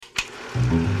Hello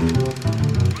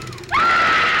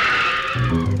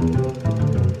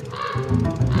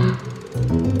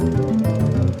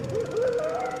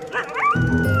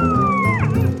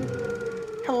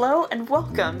and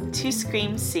welcome to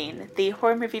Scream Scene, the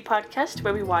horror movie podcast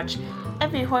where we watch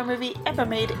every horror movie ever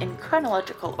made in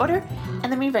chronological order,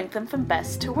 and then we rank them from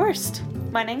best to worst.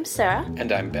 My name's Sarah.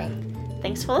 And I'm Ben.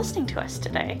 Thanks for listening to us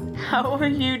today. How are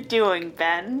you doing,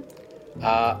 Ben?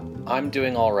 I'm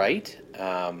doing all right.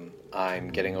 I'm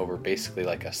getting over basically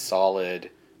like a solid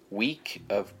week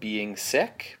of being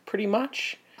sick, pretty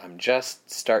much. I'm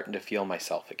just starting to feel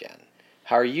myself again.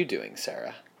 How are you doing,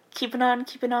 Sarah? Keeping on.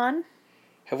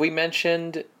 Have we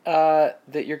mentioned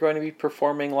that you're going to be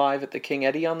performing live at the King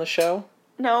Eddie on the show?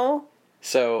 No.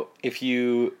 So, if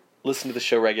you listen to the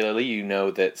show regularly, you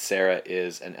know that Sarah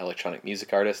is an electronic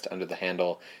music artist under the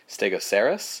handle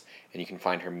Stegosaurus, and you can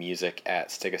find her music at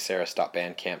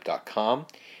stegosaurus.bandcamp.com,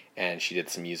 and she did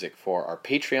some music for our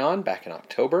Patreon back in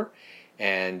October,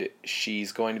 and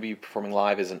she's going to be performing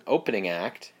live as an opening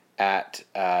act at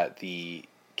the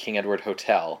King Edward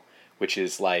Hotel, which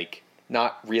is like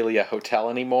not really a hotel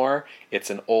anymore. It's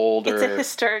an older... It's a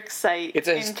historic site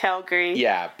in Calgary.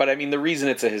 Yeah, but I mean, the reason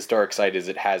it's a historic site is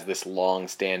it has this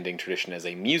long-standing tradition as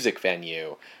a music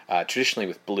venue, traditionally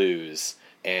with blues,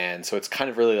 and so it's kind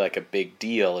of really like a big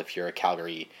deal if you're a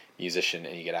Calgary musician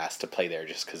and you get asked to play there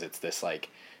just because it's this like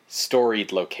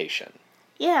storied location.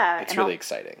 Yeah. It's really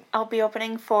exciting. I'll be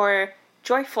opening for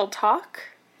Joyful Talk,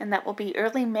 and that will be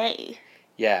early May.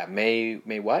 Yeah, May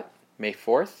what? May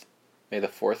 4th? May the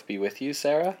 4th be with you,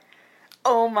 Sarah?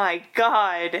 Oh my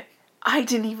god! I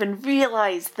didn't even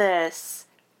realize this!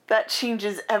 That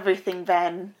changes everything,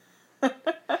 Ben.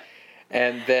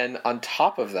 And then on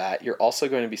top of that, you're also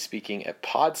going to be speaking at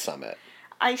Pod Summit.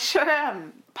 I sure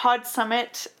am. Pod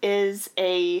Summit is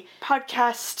a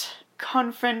podcast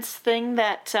conference thing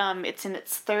that it's in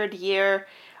its third year.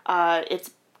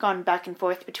 It's gone back and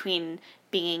forth between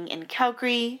being in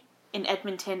Calgary, in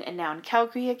Edmonton, and now in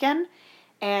Calgary again.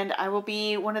 And I will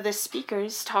be one of the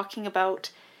speakers talking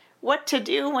about what to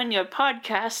do when your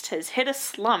podcast has hit a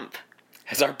slump.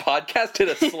 Has our podcast hit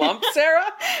a slump,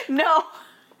 Sarah? No.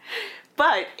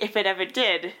 But if it ever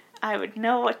did, I would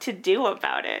know what to do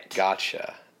about it.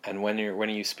 Gotcha. And when are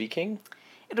you speaking?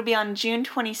 It'll be on June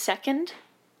 22nd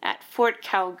at Fort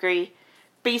Calgary.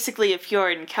 Basically, if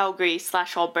you're in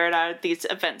Calgary/Alberta, these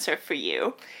events are for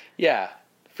you. Yeah.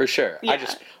 For sure. Yeah. I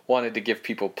just wanted to give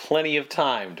people plenty of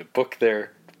time to book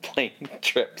their plane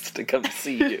trips to come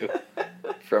see you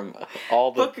from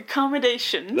all the... Book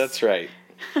accommodations. That's right.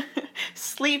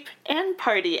 Sleep and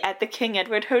party at the King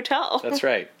Edward Hotel. That's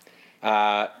right.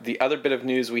 The other bit of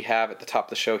news we have at the top of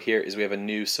the show here is we have a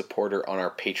new supporter on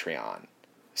our Patreon.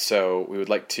 So we would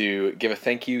like to give a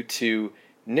thank you to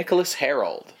Nicholas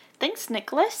Harold. Thanks,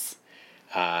 Nicholas.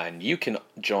 And you can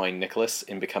join Nicholas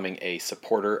in becoming a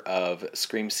supporter of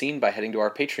Scream Scene by heading to our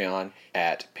Patreon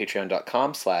at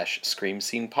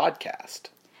patreon.com/ScreamScenePodcast.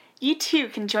 You too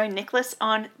can join Nicholas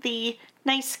on the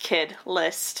Nice Kid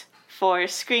list for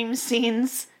Scream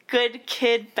Scene's Good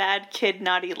Kid, Bad Kid,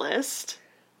 Naughty list.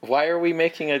 Why are we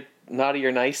making a naughty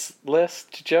or nice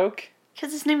list joke?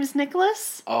 Because his name is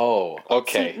Nicholas. Oh,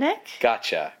 okay. Saint Nick.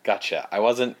 Gotcha. I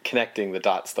wasn't connecting the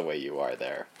dots the way you are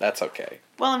there. That's okay.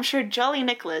 Well, I'm sure Jolly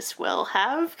Nicholas will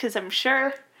have, because I'm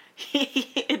sure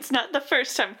it's not the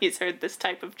first time he's heard this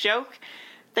type of joke.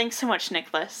 Thanks so much,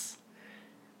 Nicholas.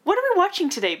 What are we watching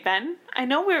today, Ben? I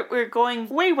know we're going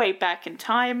way back in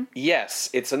time.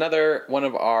 Yes, it's another one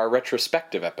of our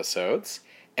retrospective episodes,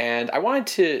 and I wanted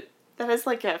to... That has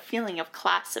like a feeling of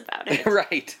class about it.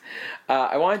 Right.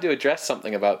 I wanted to address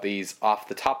something about these off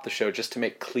the top of the show just to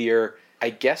make clear, I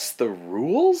guess, the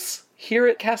rules here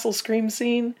at Castle Scream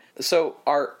Scene. So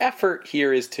our effort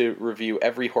here is to review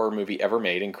every horror movie ever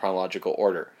made in chronological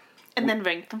order. And then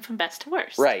rank them from best to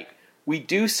worst. Right. We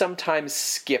do sometimes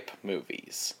skip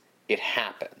movies. It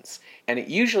happens. And it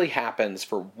usually happens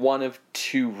for one of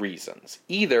two reasons.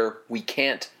 Either we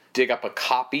can't dig up a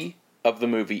copy of the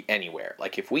movie anywhere.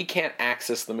 Like, if we can't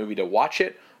access the movie to watch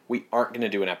it, we aren't going to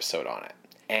do an episode on it.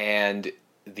 And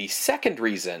the second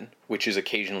reason, which is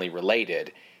occasionally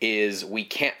related, is we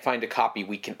can't find a copy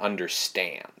we can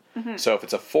understand. Mm-hmm. So if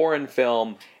it's a foreign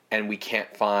film and we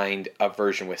can't find a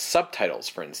version with subtitles,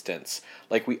 for instance,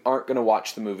 like, we aren't going to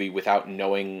watch the movie without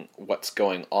knowing what's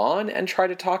going on and try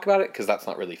to talk about it, because that's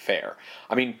not really fair.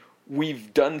 I mean,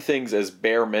 we've done things as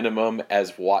bare minimum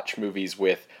as watch movies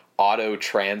with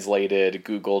auto-translated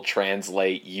Google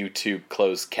Translate YouTube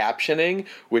closed captioning,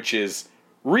 which is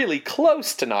really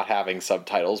close to not having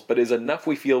subtitles, but is enough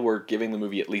we feel we're giving the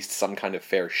movie at least some kind of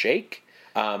fair shake.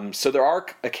 So there are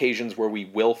occasions where we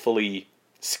willfully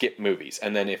skip movies.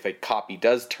 And then if a copy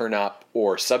does turn up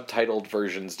or subtitled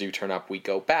versions do turn up, we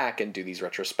go back and do these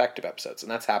retrospective episodes.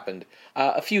 And that's happened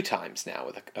a few times now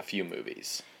with a few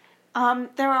movies.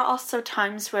 There are also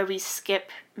times where we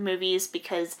skip movies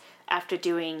because after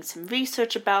doing some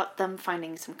research about them,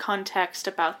 finding some context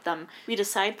about them, we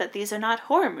decide that these are not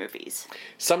horror movies.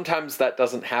 Sometimes that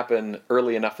doesn't happen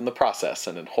early enough in the process,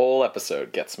 and a whole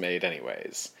episode gets made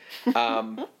anyways.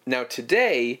 Now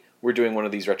today, we're doing one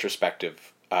of these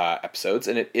retrospective episodes,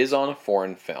 and it is on a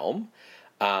foreign film.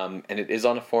 And it is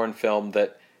on a foreign film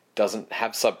that doesn't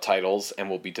have subtitles and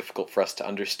will be difficult for us to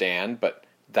understand, but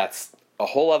that's a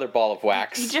whole other ball of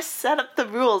wax. You just set up the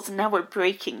rules and now we're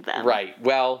breaking them. Right.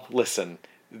 Well, listen,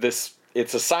 it's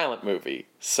a silent movie,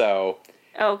 so...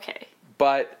 Okay.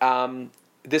 But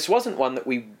this wasn't one that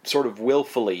we sort of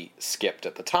willfully skipped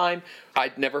at the time.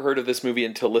 I'd never heard of this movie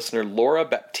until listener Laura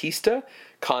Baptista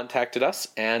contacted us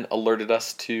and alerted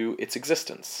us to its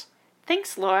existence.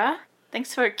 Thanks, Laura.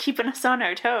 Thanks for keeping us on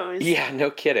our toes. Yeah, no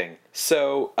kidding.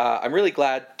 So I'm really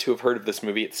glad to have heard of this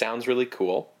movie. It sounds really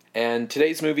cool. And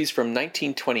today's movie's from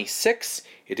 1926.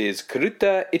 It is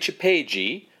Kuruta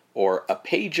Ichipeiji, or A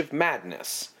Page of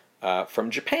Madness,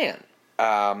 from Japan.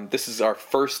 This is our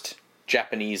first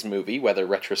Japanese movie, whether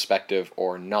retrospective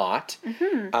or not.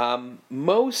 Mm-hmm.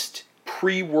 Most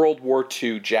pre-World War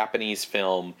II Japanese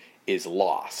film is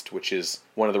lost, which is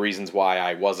one of the reasons why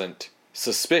I wasn't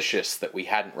suspicious that we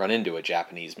hadn't run into a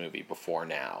Japanese movie before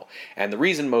now. And the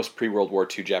reason most pre-World War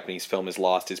II Japanese film is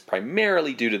lost is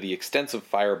primarily due to the extensive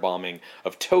firebombing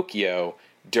of Tokyo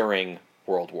during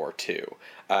World War II.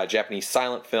 Japanese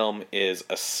silent film is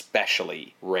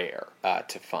especially rare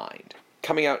to find.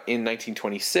 Coming out in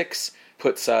 1926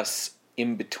 puts us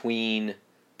in between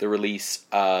the release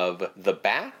of The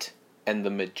Bat and The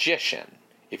Magician,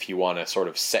 if you want to sort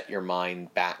of set your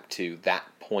mind back to that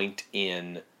point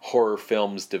in horror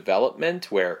film's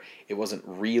development, where it wasn't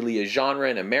really a genre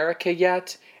in America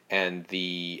yet, and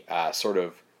the sort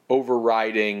of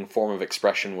overriding form of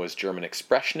expression was German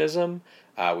Expressionism.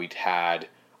 We'd had,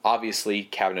 obviously,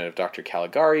 Cabinet of Dr.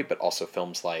 Caligari, but also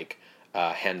films like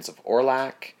Hands of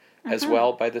Orlac as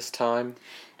well by this time.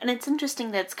 And it's interesting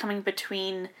that it's coming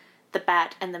between The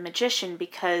Bat and The Magician,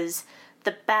 because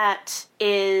The Bat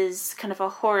is kind of a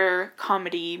horror,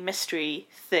 comedy, mystery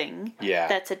thing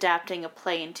that's adapting a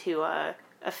play into a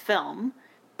film,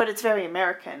 but it's very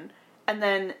American. And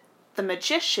then The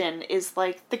Magician is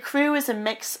like, the crew is a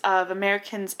mix of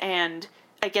Americans and,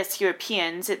 I guess,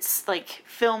 Europeans. It's like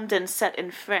filmed and set in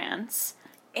France.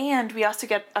 And we also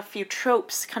get a few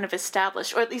tropes kind of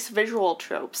established, or at least visual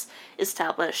tropes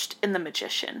established in The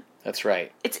Magician. That's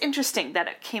right. It's interesting that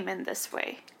it came in this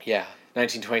way. Yeah.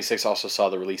 1926 also saw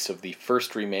the release of the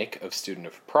first remake of Student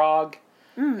of Prague.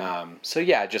 So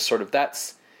yeah, just sort of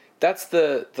that's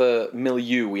the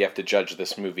milieu we have to judge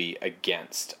this movie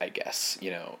against, I guess.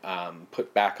 You know,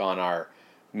 put back on our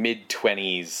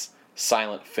mid-20s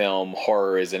silent film,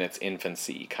 horror is in its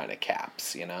infancy kind of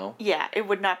caps, you know? Yeah, it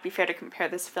would not be fair to compare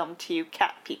this film to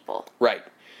Cat People. Right.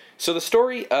 So the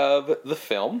story of the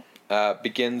film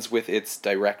begins with its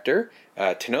director,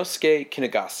 Tenosuke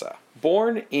Kinugasa.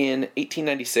 Born in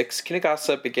 1896,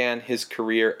 Kinugasa began his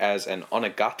career as an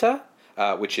onagata,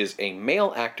 which is a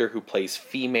male actor who plays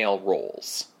female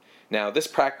roles. Now, this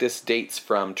practice dates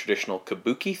from traditional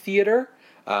kabuki theater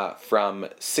from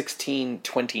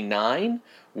 1629,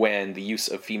 when the use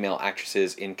of female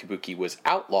actresses in kabuki was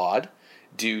outlawed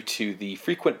due to the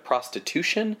frequent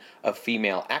prostitution of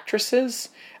female actresses,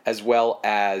 as well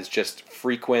as just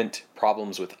frequent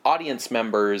problems with audience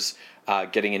members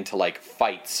getting into like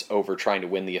fights over trying to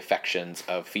win the affections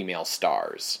of female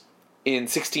stars. In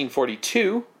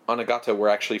 1642, onagata were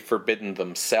actually forbidden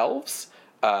themselves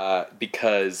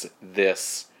because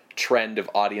this trend of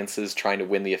audiences trying to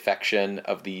win the affection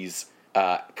of these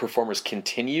performers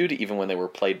continued even when they were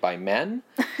played by men.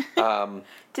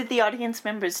 Did the audience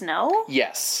members know?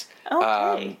 Yes.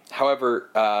 Okay. However,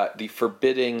 the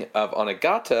forbidding of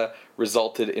onagata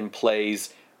resulted in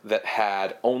plays that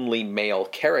had only male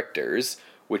characters,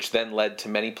 which then led to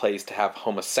many plays to have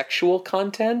homosexual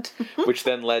content, which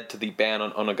then led to the ban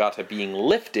on onagata being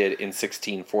lifted in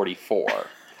 1644.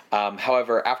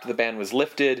 However, after the ban was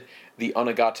lifted, the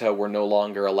onagata were no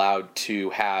longer allowed to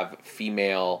have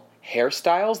female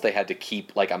hairstyles. They had to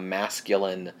keep like a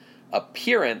masculine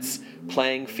appearance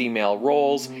playing female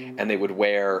roles, and they would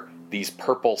wear these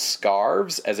purple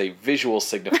scarves as a visual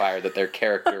signifier that their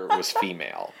character was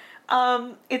female.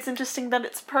 It's interesting that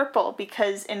it's purple,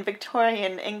 because in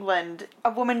Victorian England,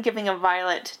 a woman giving a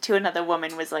violet to another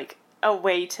woman was like a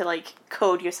way to like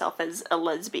code yourself as a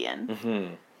lesbian.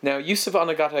 Mm-hmm. Now, use of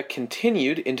Onagata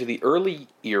continued into the early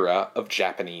era of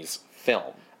Japanese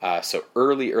film. So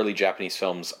early Japanese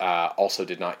films also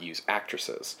did not use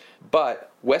actresses.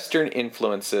 But Western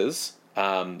influences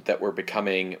that were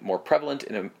becoming more prevalent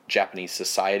in a Japanese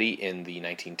society in the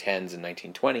 1910s and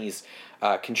 1920s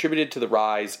contributed to the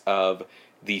rise of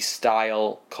the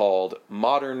style called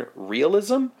modern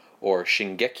realism, or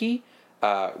shingeki,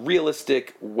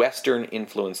 realistic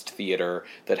Western-influenced theater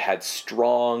that had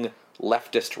strong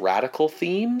leftist radical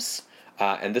themes.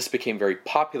 And this became very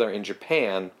popular in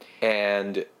Japan,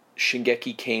 and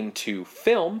shingeki came to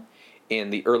film in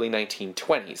the early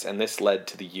 1920s, and this led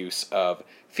to the use of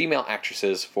female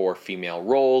actresses for female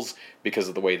roles because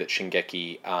of the way that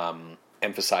shingeki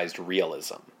emphasized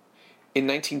realism. In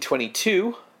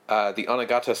 1922, the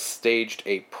Onagata staged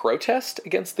a protest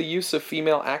against the use of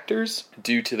female actors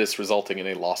due to this resulting in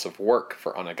a loss of work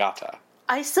for Onagata.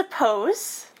 I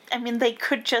suppose. I mean, they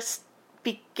could just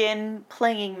begin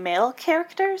playing male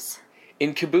characters.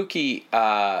 In kabuki,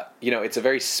 it's a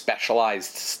very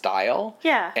specialized style.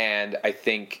 Yeah. And I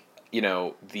think,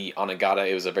 the Onagata,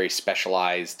 it was a very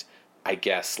specialized, I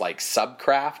guess, like,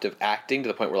 subcraft of acting to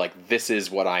the point where, like, this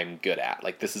is what I'm good at.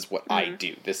 Like, this is what I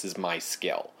do. This is my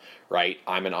skill, right?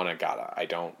 I'm an Onagata. I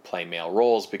don't play male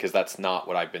roles because that's not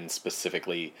what I've been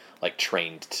specifically, like,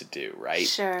 trained to do, right?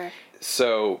 Sure.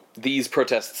 So these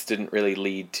protests didn't really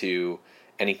lead to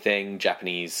anything.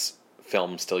 Japanese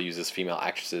film still uses female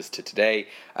actresses to today.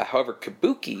 However,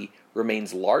 kabuki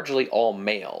remains largely all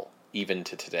male, even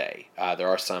to today. There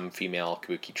are some female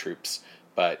kabuki troupes,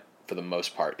 but for the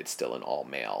most part, it's still an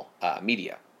all-male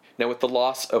media. Now, with the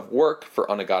loss of work for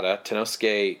Onagata,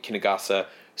 Tenosuke Kinugasa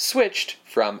switched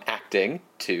from acting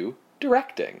to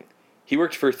directing. He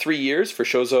worked for 3 years for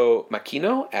Shozo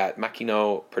Makino at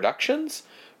Makino Productions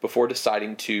before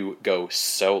deciding to go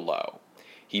solo.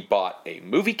 He bought a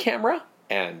movie camera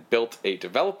and built a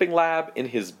developing lab in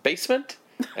his basement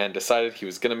and decided he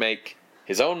was going to make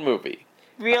his own movie.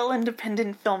 Real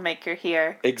independent filmmaker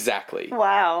here. Exactly.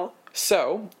 Wow.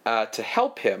 So, to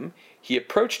help him, he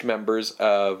approached members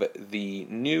of the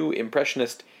new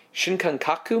Impressionist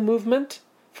Shinkankaku movement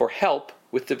for help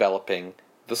with developing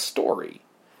the story.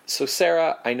 So,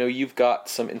 Sarah, I know you've got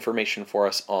some information for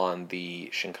us on the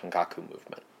Shinkankaku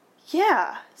movement.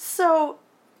 Yeah, so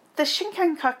the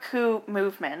Shinkankaku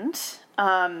movement,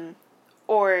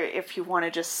 or if you want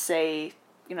to just say,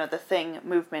 the thing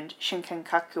movement,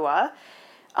 Shinkankakuwa,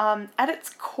 at its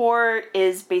core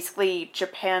is basically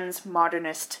Japan's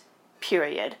modernist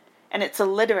period, and it's a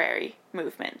literary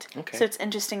movement. Okay. So it's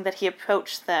interesting that he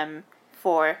approached them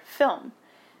for film.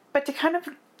 But to kind of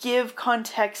give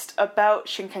context about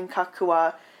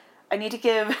Shinkankakuwa, I need to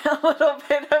give a little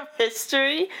bit of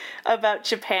history about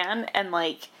Japan and,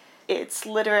 its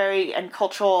literary and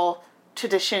cultural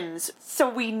traditions, so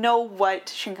we know what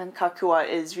Shinkankakuwa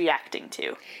is reacting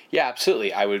to. Yeah,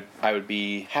 absolutely. I would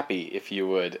be happy if you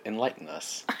would enlighten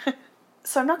us.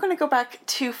 So I'm not going to go back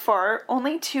too far,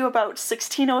 only to about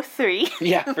 1603.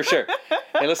 Yeah, for sure.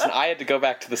 Hey, listen, I had to go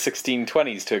back to the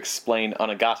 1620s to explain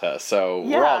Onagata, so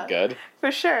we're all good.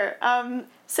 For sure.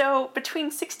 So between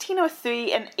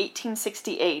 1603 and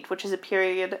 1868, which is a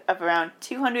period of around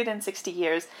 260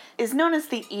 years, is known as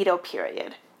the Edo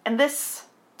period. And this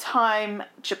time,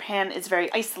 Japan is very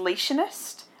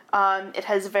isolationist. It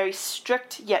has a very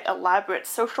strict yet elaborate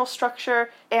social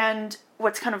structure, and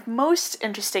what's kind of most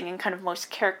interesting and kind of most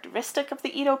characteristic of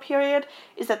the Edo period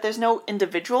is that there's no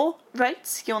individual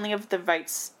rights. You only have the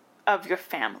rights of your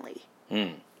family.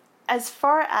 As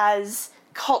far as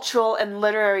cultural and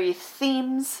literary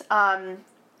themes,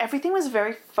 everything was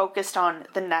very focused on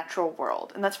the natural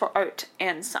world, and that's for art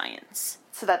and science.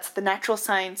 So that's the natural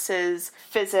sciences,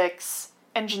 physics,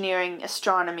 engineering,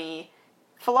 astronomy.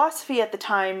 Philosophy at the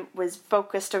time was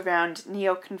focused around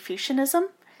Neo-Confucianism,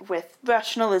 with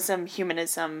rationalism,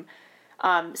 humanism,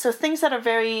 so things that are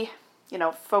very,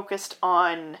 focused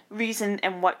on reason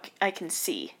and what I can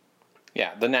see.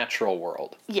 Yeah, the natural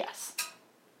world. Yes.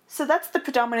 So that's the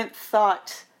predominant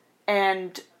thought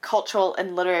and cultural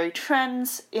and literary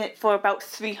trends for about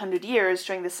 300 years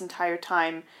during this entire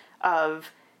time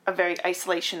of a very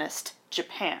isolationist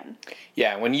Japan.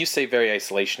 Yeah, when you say very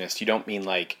isolationist, you don't mean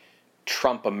like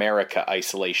Trump America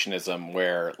isolationism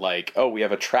where we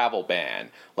have a travel ban.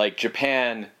 Like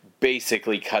Japan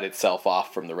basically cut itself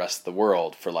off from the rest of the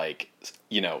world for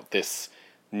this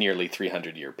nearly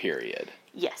 300-year period.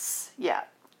 Yes, yeah.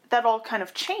 That all kind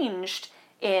of changed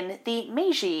in the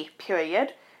Meiji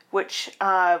period, which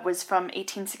was from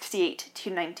 1868 to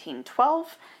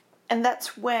 1912, and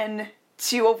that's when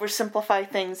to oversimplify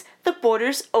things, the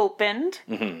borders opened,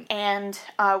 Mm-hmm. and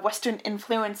Western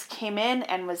influence came in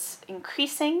and was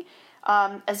increasing,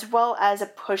 as well as a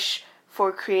push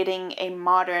for creating a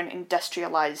modern,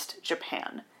 industrialized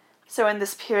Japan. So in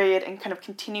this period, and kind of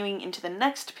continuing into the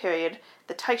next period,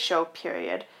 the Taisho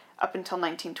period, up until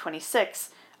 1926,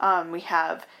 we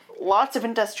have lots of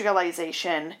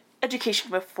industrialization,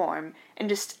 education reform, and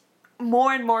just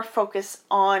more and more focus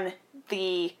on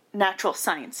the natural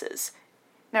sciences.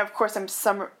 Now, of course, I'm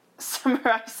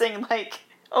summarizing like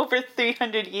over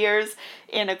 300 years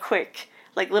in a quick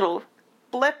like little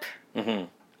blip Mm-hmm.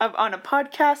 on a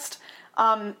podcast.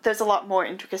 There's a lot more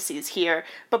intricacies here,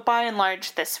 but by and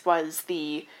large, this was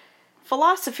the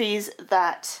philosophies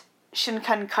that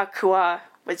Shinkan Kakua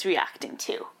was reacting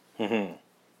to. Mm-hmm.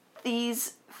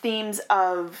 These themes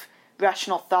of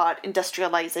rational thought,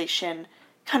 industrialization,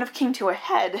 kind of came to a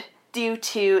head due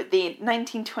to the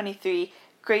 1923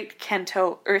 Great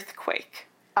Kanto earthquake.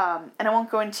 And I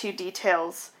won't go into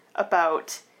details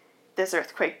about this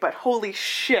earthquake, but holy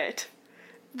shit,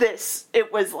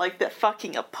 it was like the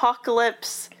fucking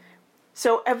apocalypse.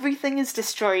 So everything is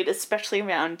destroyed, especially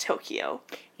around Tokyo.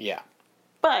 Yeah.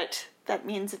 But that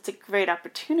means it's a great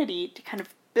opportunity to kind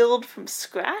of build from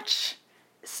scratch,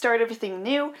 start everything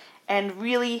new, and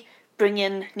really bring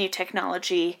in new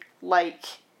technology like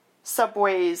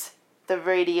subways, the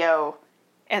radio,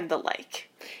 and the like.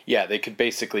 Yeah, they could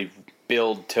basically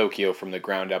build Tokyo from the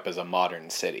ground up as a modern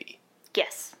city.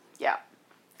 Yes, yeah.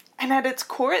 And at its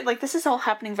core, like, this is all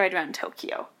happening right around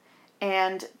Tokyo.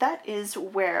 And that is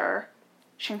where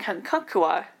Shinkan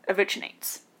Kakua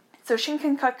originates. So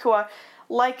Shinkan Kakua,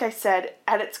 like I said,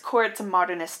 at its core, it's a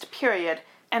modernist period,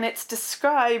 and it's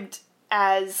described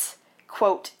as,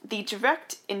 quote, the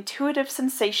direct, intuitive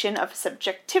sensation of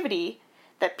subjectivity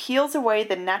that peels away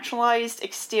the naturalized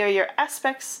exterior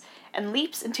aspects and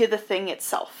leaps into the thing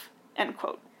itself, end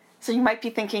quote. So you might be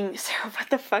thinking, Sarah,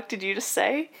 what the fuck did you just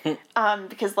say?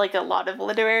 Because like a lot of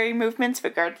literary movements,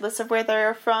 regardless of where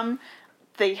they're from,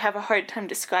 they have a hard time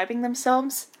describing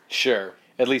themselves. Sure,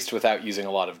 at least without using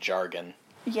a lot of jargon.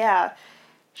 Yeah.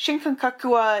 Shinkan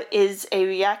Kakua is a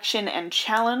reaction and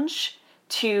challenge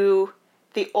to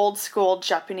the old school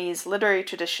Japanese literary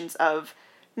traditions of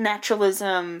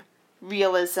naturalism,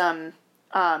 realism,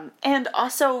 and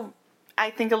also, I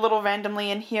think a little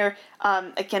randomly in here,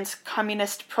 against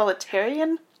communist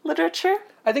proletarian literature.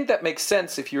 I think that makes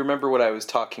sense if you remember what I was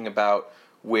talking about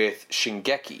with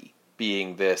Shingeki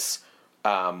being this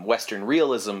Western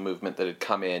realism movement that had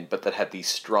come in, but that had these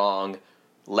strong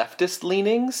leftist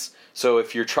leanings. So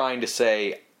if you're trying to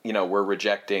say, you know, we're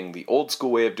rejecting the old school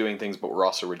way of doing things, but we're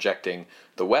also rejecting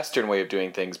the Western way of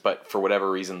doing things, but for whatever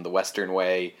reason, the Western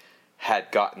way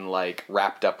had gotten, like,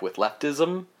 wrapped up with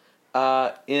leftism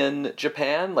in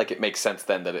Japan, like, it makes sense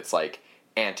then that it's, like,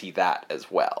 anti-that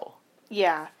as well.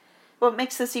 Yeah. What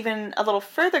makes this even a little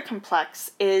further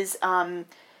complex is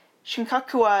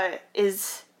Shinkakua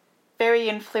is very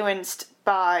influenced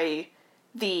by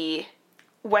the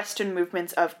Western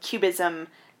movements of Cubism,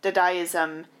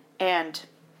 Dadaism, and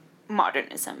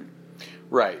modernism.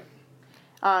 Right.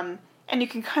 And you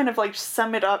can kind of, like,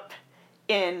 sum it up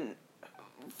in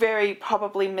very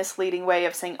probably misleading way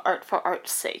of saying art for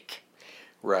art's sake.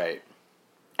 Right.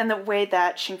 And the way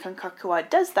that Shinkan Kakua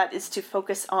does that is to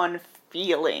focus on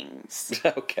feelings.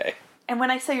 Okay. And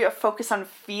when I say a focus on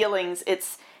feelings,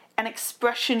 it's an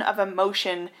expression of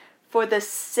emotion for the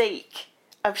sake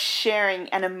of sharing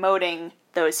and emoting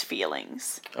those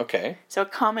feelings. Okay. So a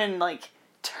common, like,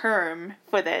 term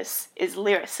for this is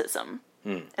lyricism.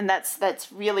 And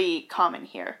that's really common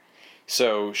here.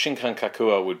 So Shinkan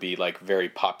Kakua would be, like, very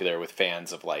popular with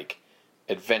fans of, like,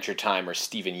 Adventure Time or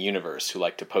Steven Universe, who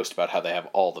like to post about how they have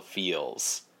all the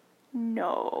feels.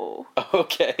 No.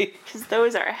 Okay. Because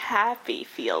those are happy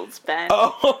feels, Ben.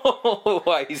 Oh,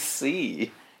 I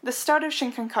see. The start of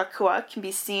Shinkan Kakua can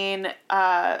be seen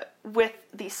with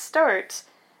the start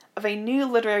of a new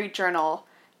literary journal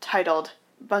titled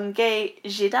Bungei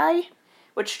Jidai,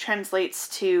 which translates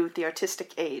to the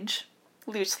artistic age,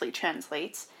 loosely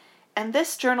translates. And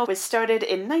this journal was started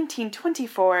in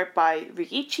 1924 by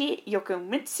Riichi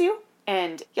Yokomitsu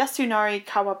and Yasunari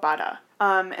Kawabata.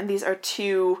 And these are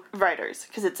two writers,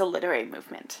 because it's a literary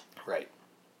movement. Right.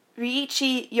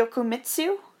 Riichi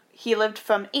Yokomitsu, he lived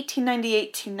from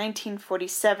 1898 to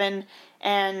 1947,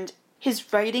 and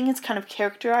his writing is kind of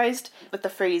characterized with the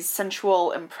phrase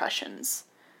sensual impressions.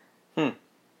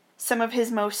 Some of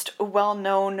his most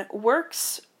well-known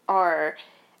works are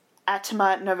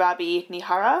Atama Narabi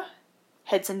Nihara,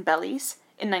 Heads and Bellies,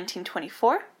 in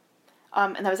 1924.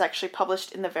 And that was actually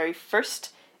published in the very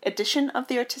first edition of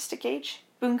the Artistic Age,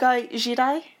 Bungai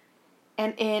Jidai.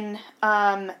 And in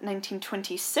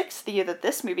 1926, the year that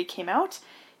this movie came out,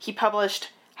 he published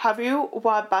Haru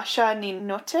wa Basha ni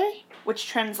Note, which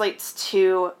translates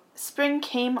to Spring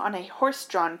Came on a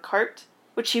Horse-Drawn Cart,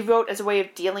 which he wrote as a way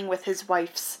of dealing with his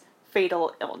wife's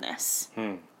fatal illness.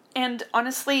 And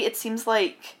honestly, it seems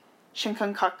like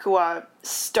Shinkankaku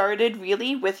started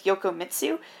really with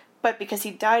Yokomitsu, but because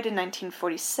he died in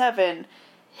 1947,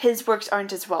 his works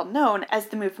aren't as well known as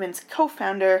the movement's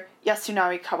co-founder,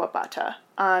 Yasunari Kawabata.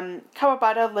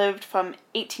 Kawabata lived from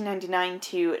 1899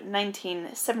 to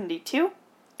 1972,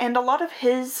 and a lot of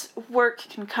his work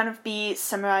can kind of be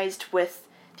summarized with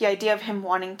the idea of him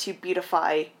wanting to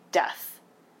beautify death,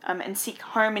 and seek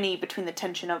harmony between the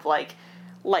tension of, like,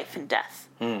 life and death.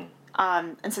 And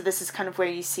so this is kind of where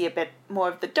you see a bit more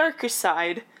of the darker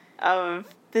side of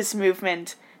this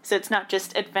movement. So it's not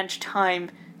just Adventure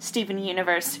Time, Steven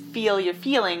Universe, feel your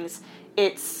feelings.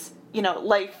 It's,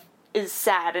 life is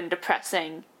sad and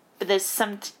depressing, but there's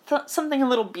something a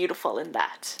little beautiful in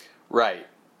that. Right.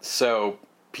 So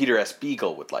Peter S.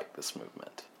 Beagle would like this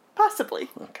movement. Possibly.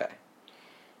 Okay.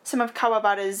 Some of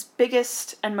Kawabata's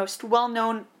biggest and most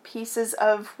well-known pieces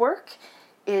of work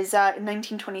is in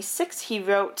 1926 he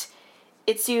wrote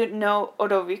Itsu no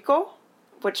Odoriko,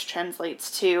 which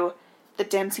translates to The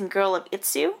Dancing Girl of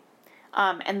Itsu.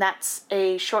 And that's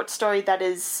a short story that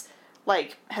is,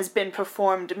 has been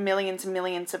performed millions and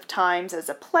millions of times as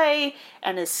a play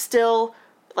and is still,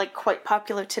 quite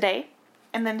popular today.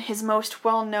 And then his most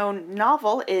well-known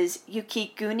novel is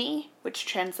Yukiguni, which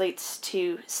translates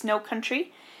to Snow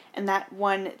Country, and that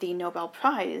won the Nobel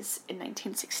Prize in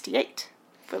 1968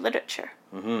 for literature.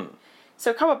 Mm-hmm.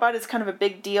 So Kawabata is kind of a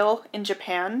big deal in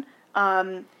Japan,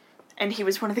 and he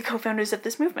was one of the co-founders of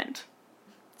this movement.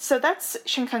 So that's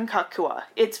Shinkankaku.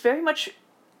 It's very much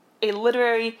a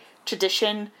literary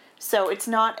tradition, so it's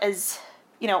not as,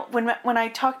 when I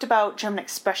talked about German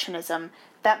Expressionism,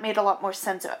 that made a lot more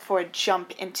sense for a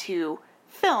jump into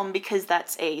film, because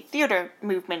that's a theater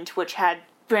movement which had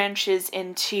branches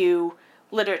into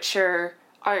literature,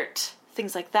 art,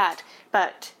 things like that.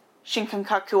 But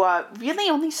Shinkankaku really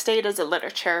only stayed as a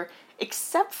literature,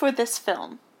 except for this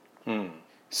film.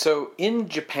 So in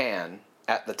Japan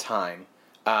at the time,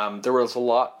 there was a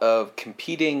lot of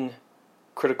competing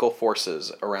critical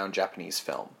forces around Japanese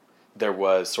film. There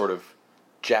was sort of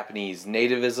Japanese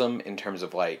nativism in terms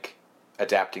of,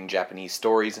 adapting Japanese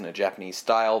stories in a Japanese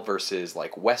style versus,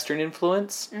 Western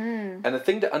influence. And the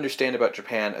thing to understand about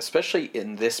Japan, especially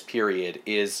in this period,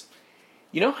 is,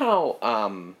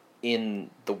 how in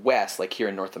the West, here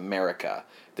in North America,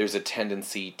 there's a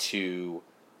tendency to,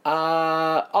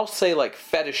 I'll say,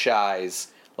 fetishize,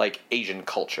 Asian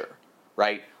culture,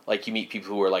 right? You meet people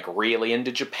who are, really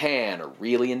into Japan or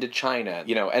really into China,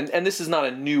 and this is not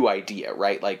a new idea,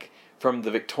 right? From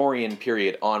the Victorian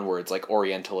period onwards,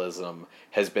 Orientalism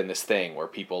has been this thing where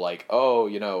people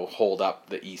hold up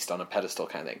the East on a pedestal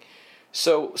kind of thing.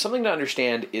 So something to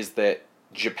understand is that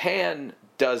Japan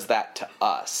does that to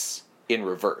us in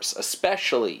reverse,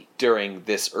 especially during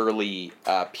this early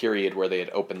period where they had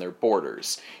opened their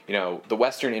borders. The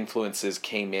Western influences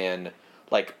came in,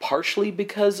 partially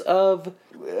because of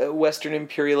Western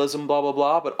imperialism, blah, blah,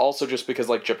 blah, but also just because,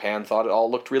 Japan thought it all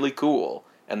looked really cool,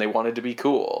 and they wanted to be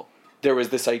cool. There was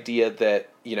this idea that,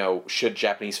 should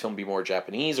Japanese film be more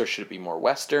Japanese or should it be more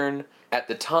Western? At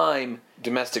the time,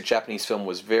 domestic Japanese film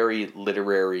was very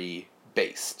literary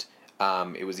based.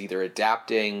 It was either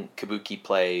adapting kabuki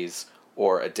plays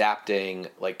or adapting,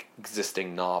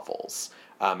 existing novels.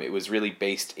 It was really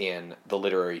based in the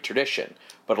literary tradition.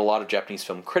 But a lot of Japanese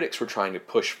film critics were trying to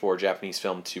push for Japanese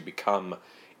film to become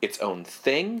its own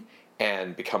thing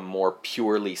and become more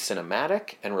purely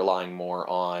cinematic and relying more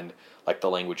on the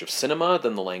language of cinema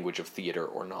than the language of theater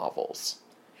or novels.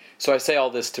 So I say all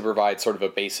this to provide sort of a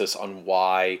basis on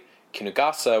why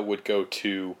Kinugasa would go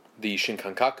to the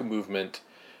Shinkankaku movement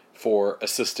for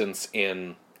assistance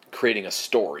in creating a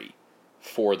story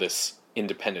for this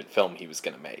independent film he was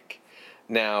going to make.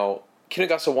 Now,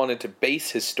 Kinugasa wanted to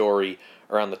base his story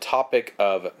around the topic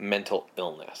of mental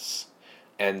illness.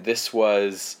 And this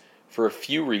was for a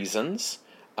few reasons.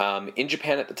 In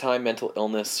Japan at the time, mental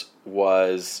illness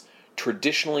was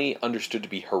traditionally understood to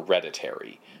be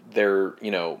hereditary. Their,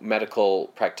 medical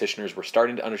practitioners were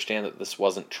starting to understand that this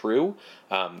wasn't true.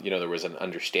 There was an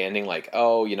understanding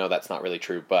that's not really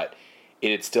true, but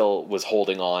it still was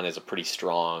holding on as a pretty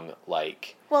strong,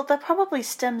 Well, that probably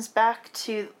stems back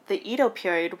to the Edo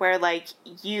period where,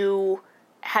 you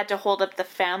had to hold up the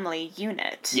family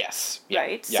unit. Yes. Yeah,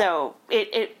 right? Yeah. So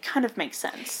it kind of makes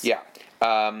sense. Yeah.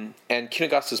 And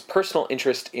Kinugasa's personal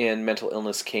interest in mental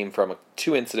illness came from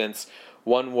two incidents.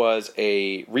 One was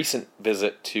a recent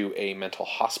visit to a mental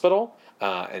hospital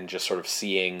and just sort of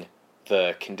seeing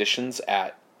the conditions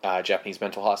at Japanese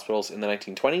mental hospitals in the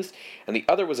 1920s. And the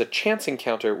other was a chance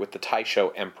encounter with the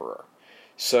Taisho Emperor.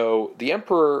 So the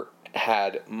emperor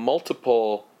had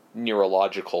multiple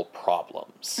neurological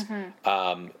problems,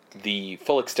 the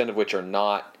full extent of which are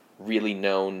not really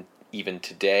known even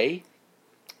today.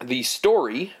 The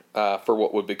story for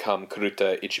what would become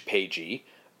Kuruta Ichipeiji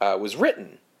was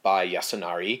written by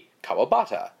Yasunari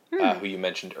Kawabata, who you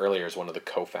mentioned earlier as one of the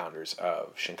co-founders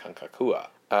of Shinkankakuha.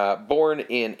 Born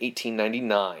in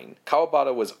 1899,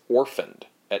 Kawabata was orphaned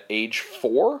at age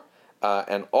 4,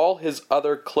 and all his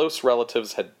other close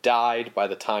relatives had died by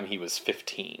the time he was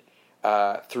 15.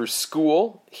 Through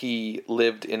school, he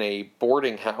lived in a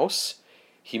boarding house.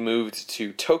 He moved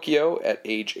to Tokyo at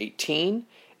age 18,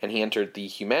 and he entered the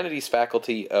humanities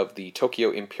faculty of the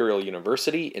Tokyo Imperial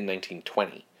University in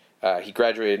 1920. He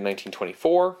graduated in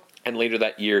 1924, and later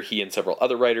that year, he and several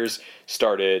other writers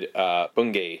started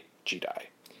Bungei Jidai.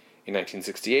 In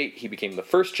 1968, he became the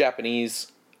first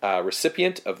Japanese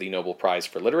recipient of the Nobel Prize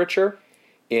for Literature.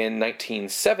 In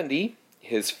 1970,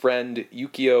 his friend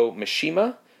Yukio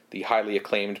Mishima, the highly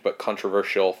acclaimed but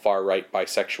controversial far-right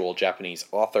bisexual Japanese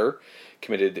author,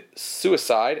 committed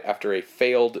suicide after a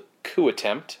failed coup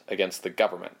attempt against the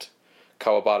government.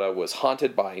 Kawabata was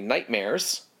haunted by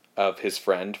nightmares of his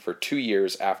friend for 2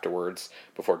 years afterwards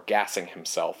before gassing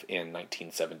himself in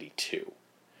 1972.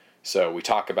 So we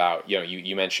talk about,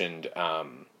 you mentioned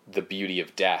the beauty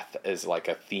of death as like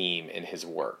a theme in his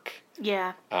work.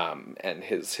 Yeah. And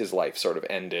his life sort of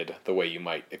ended the way you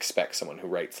might expect someone who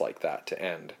writes like that to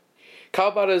end.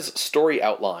 Kawabata's story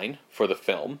outline for the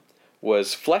film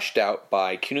was fleshed out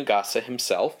by Kunigasa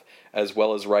himself, as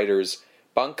well as writers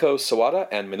Banko Sawada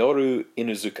and Minoru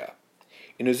Inuzuka.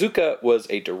 Inuzuka was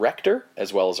a director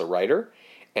as well as a writer,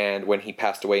 and when he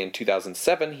passed away in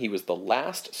 2007, he was the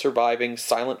last surviving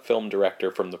silent film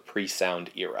director from the pre-sound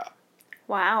era.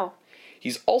 Wow.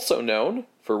 He's also known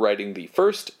for writing the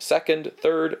first, second,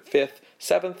 third, fifth,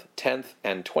 7th, 10th,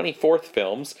 and 24th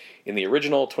films in the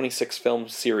original 26-film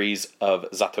series of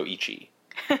Zatoichi.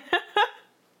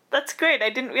 That's great. I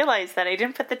didn't realize that. I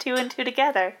didn't put the 2 and 2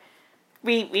 together.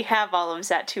 We have all of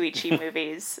Zatoichi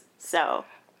movies, so...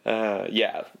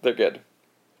 Yeah, they're good.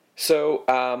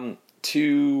 So,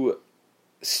 to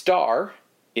star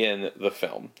in the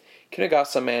film,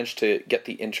 Kunigasa managed to get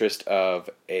the interest of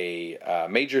a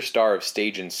major star of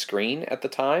stage and screen at the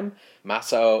time,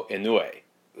 Masao Inoue,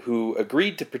 who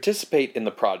agreed to participate in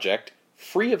the project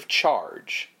free of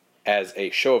charge as a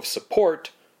show of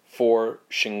support for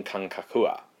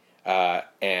Shinkankakuha.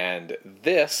 And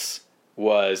this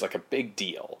was like a big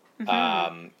deal.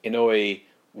 Inoue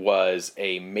was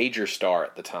a major star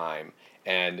at the time,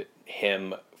 and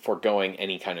him foregoing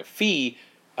any kind of fee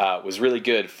was really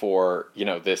good for,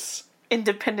 this...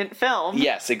 independent film.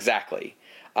 Yes, exactly.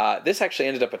 This actually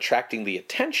ended up attracting the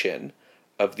attention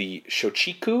of the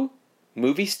Shochiku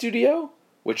movie studio,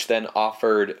 which then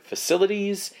offered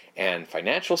facilities and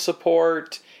financial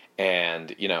support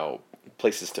and,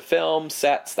 places to film,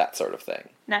 sets, that sort of thing.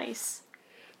 Nice.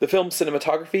 The film's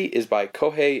cinematography is by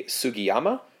Kohei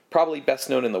Sugiyama, probably best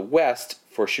known in the West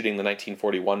for shooting the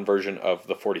 1941 version of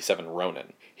The 47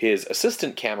 Ronin. His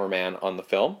assistant cameraman on the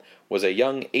film was a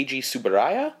young Eiji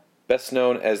Tsuburaya, best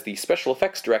known as the special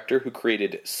effects director who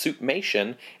created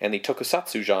Suitmation and the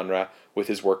tokusatsu genre with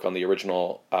his work on the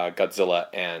original Godzilla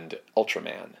and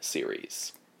Ultraman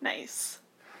series. Nice.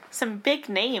 Some big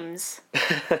names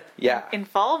Yeah.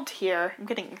 involved here. I'm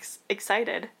getting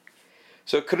excited.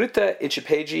 So Kuruta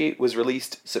Ichipeiji was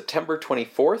released September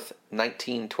 24th,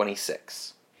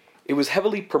 1926. It was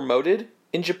heavily promoted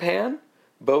in Japan,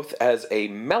 both as a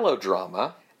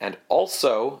melodrama and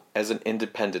also as an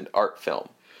independent art film.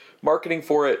 Marketing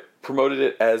for it promoted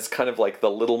it as kind of like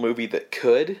the little movie that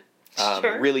could,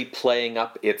 Sure. really playing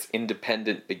up its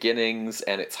independent beginnings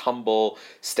and its humble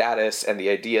status, and the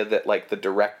idea that like the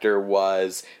director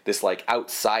was this like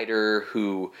outsider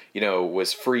who,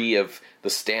 was free of the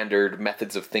standard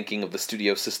methods of thinking of the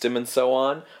studio system and so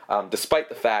on, despite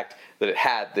the fact that it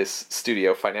had this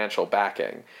studio financial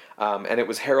backing. And it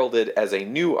was heralded as a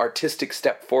new artistic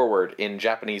step forward in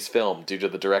Japanese film due to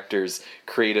the director's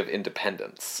creative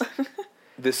independence.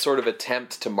 This sort of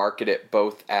attempt to market it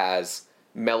both as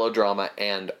melodrama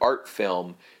and art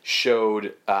film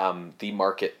showed the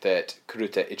market that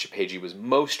Kuruta Ichipeiji was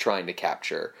most trying to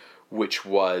capture, which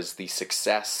was the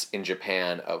success in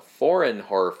Japan of foreign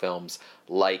horror films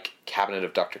like Cabinet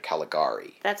of Dr.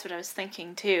 Caligari. That's what I was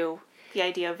thinking, too. The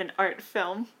idea of an art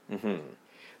film.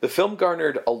 The film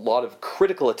garnered a lot of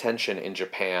critical attention in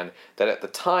Japan that at the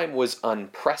time was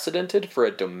unprecedented for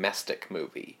a domestic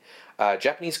movie.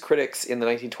 Japanese critics in the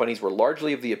 1920s were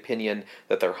largely of the opinion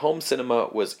that their home cinema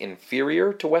was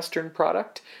inferior to Western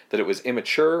product, that it was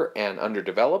immature and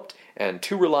underdeveloped, and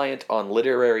too reliant on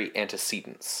literary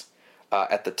antecedents.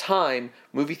 At the time,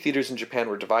 movie theaters in Japan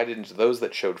were divided into those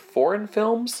that showed foreign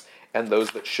films and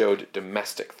those that showed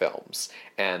domestic films.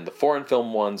 And the foreign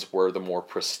film ones were the more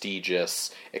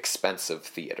prestigious, expensive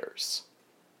theaters.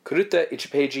 Kuruta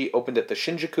Ichipeiji opened at the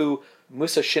Shinjuku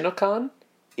Musashinokan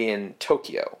in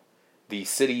Tokyo, the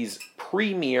city's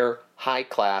premier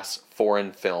high-class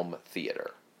foreign film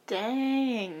theater.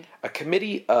 Dang. A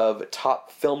committee of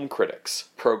top film critics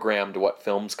programmed what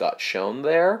films got shown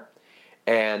there,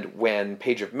 and when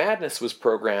Page of Madness was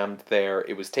programmed there,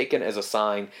 it was taken as a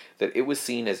sign that it was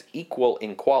seen as equal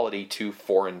in quality to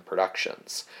foreign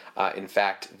productions. In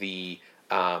fact, the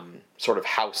sort of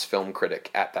house film critic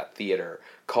at that theater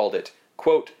called it,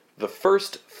 quote, the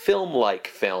first film-like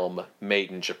film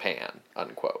made in Japan,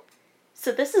 unquote.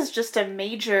 So this is just a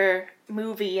major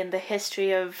movie in the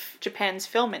history of Japan's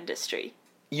film industry.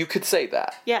 You could say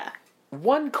that. Yeah.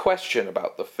 One question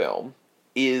about the film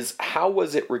is, how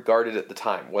was it regarded at the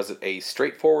time? Was it a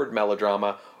straightforward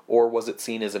melodrama, or was it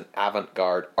seen as an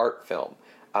avant-garde art film?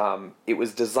 It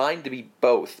was designed to be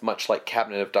both, much like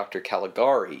Cabinet of Dr.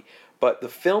 Caligari, but the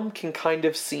film can kind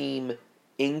of seem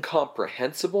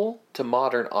incomprehensible to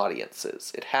modern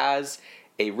audiences. It has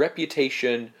a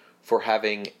reputation for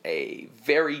having a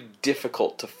very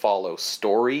difficult to follow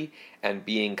story and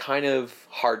being kind of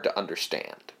hard to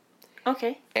understand.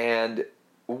 Okay. And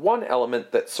one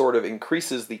element that sort of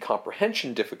increases the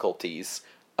comprehension difficulties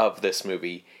of this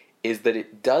movie is that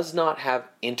it does not have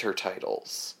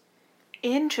intertitles.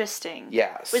 Interesting.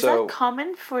 Yeah, Was that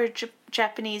common for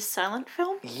Japanese silent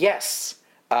film? Yes.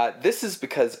 This is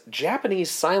because Japanese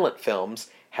silent films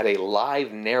had a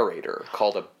live narrator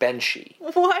called a benshi.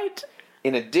 What?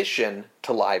 In addition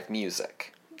to live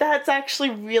music. That's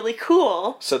actually really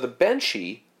cool. So the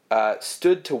benshi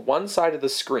stood to one side of the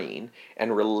screen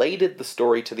and related the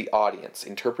story to the audience,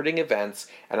 interpreting events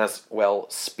and as well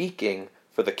speaking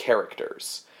for the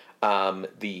characters.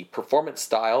 The performance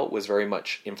style was very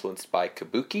much influenced by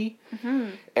kabuki,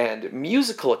 and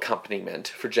musical accompaniment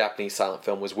for Japanese silent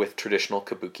film was with traditional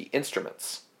kabuki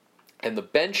instruments. And the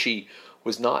benshi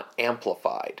was not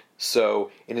amplified, so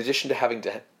in addition to having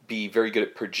to be very good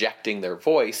at projecting their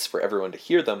voice for everyone to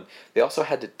hear them, they also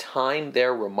had to time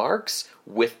their remarks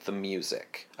with the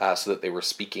music, so that they were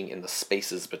speaking in the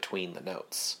spaces between the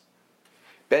notes.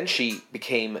 Benshi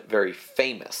became very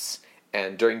famous,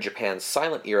 and during Japan's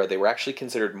silent era, they were actually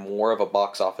considered more of a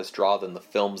box office draw than the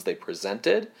films they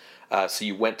presented. So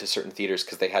you went to certain theaters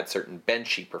because they had certain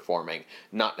benshi performing,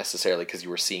 not necessarily because you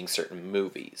were seeing certain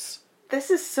movies. This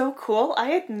is so cool.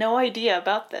 I had no idea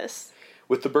about this.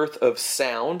 With the birth of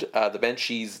sound, the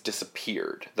benshis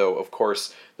disappeared, though of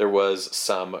course there was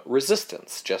some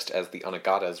resistance, just as the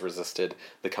Onagatas resisted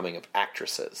the coming of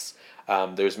actresses.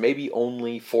 There's maybe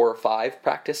only 4 or 5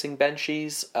 practicing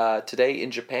benshis today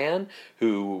in Japan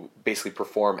who basically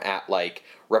perform at like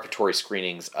repertory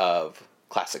screenings of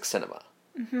classic cinema.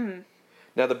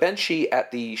 Now the benshi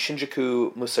at the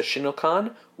Shinjuku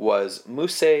Musashinokan was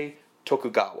Musei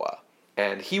Tokugawa,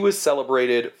 and he was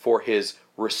celebrated for his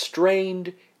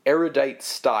restrained, erudite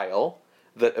style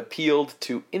that appealed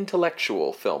to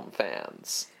intellectual film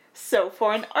fans. So,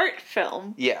 for an art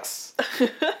film. Yes.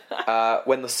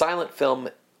 When the silent film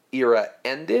era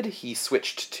ended, he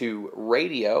switched to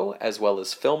radio as well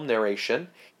as film narration,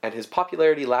 and his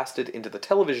popularity lasted into the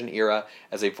television era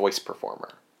as a voice performer.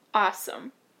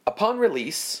 Awesome. Upon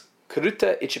release,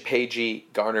 Kuruta Ichipeiji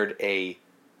garnered a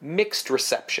mixed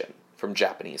reception from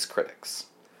Japanese critics.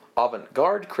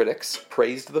 Avant-garde critics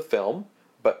praised the film,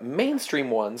 but mainstream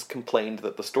ones complained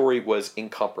that the story was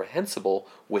incomprehensible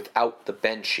without the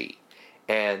benshi,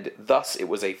 and thus it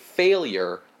was a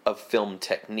failure of film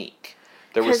technique.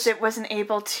 Because it wasn't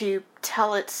able to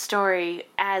tell its story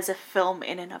as a film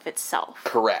in and of itself.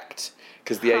 Correct.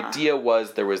 Because the idea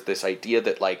was, there was this idea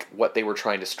that like what they were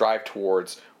trying to strive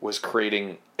towards was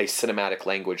creating a cinematic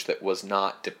language that was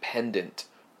not dependent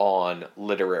on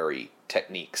literary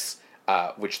techniques.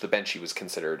 Which the benshi was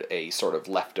considered a sort of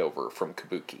leftover from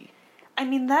kabuki. I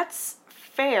mean, that's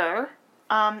fair.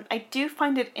 I do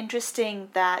find it interesting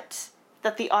that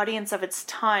the audience of its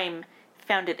time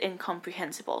found it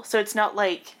incomprehensible. So it's not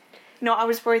like, I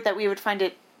was worried that we would find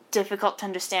it difficult to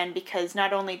understand because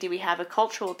not only do we have a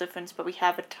cultural difference, but we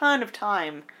have a ton of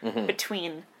time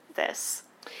between this.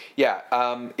 Yeah,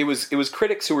 it was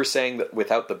critics who were saying that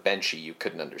without the Benchy, you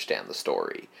couldn't understand the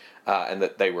story, and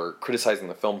that they were criticizing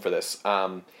the film for this.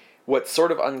 What's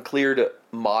sort of unclear to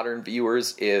modern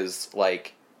viewers is,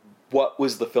 like, what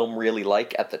was the film really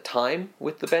like at the time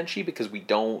with the Benchy, because we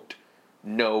don't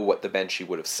know what the Benchy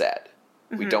would have said.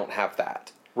 Mm-hmm. We don't have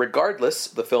that. Regardless,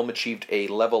 the film achieved a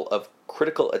level of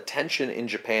critical attention in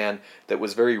Japan that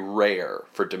was very rare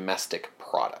for domestic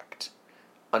product.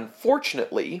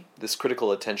 Unfortunately, this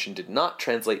critical attention did not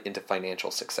translate into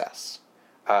financial success.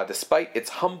 Despite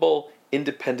its humble,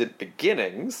 independent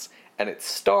beginnings, and its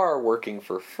star working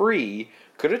for free,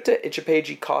 Kuruta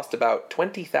Ichipeji cost about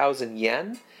 20,000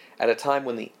 yen, at a time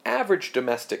when the average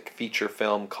domestic feature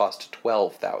film cost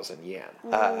 12,000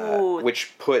 yen,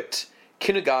 which put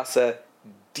Kinugasa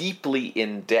deeply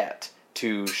in debt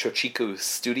to Shochiku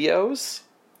Studios,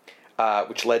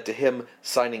 which led to him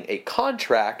signing a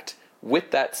contract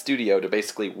with that studio to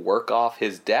basically work off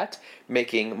his debt,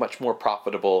 making much more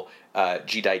profitable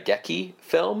Jidaigeki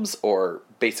films, or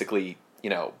basically,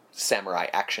 samurai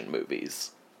action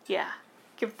movies. Yeah.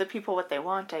 Give the people what they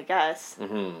want, I guess.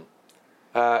 Mm-hmm.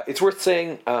 It's worth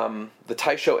saying the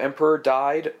Taisho Emperor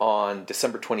died on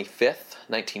December 25th,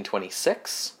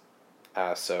 1926,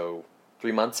 so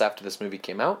 3 months after this movie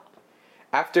came out.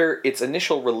 After its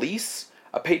initial release,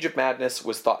 A Page of Madness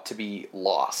was thought to be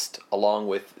lost, along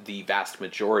with the vast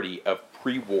majority of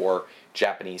pre-war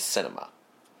Japanese cinema.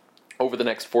 Over the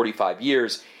next 45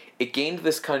 years, it gained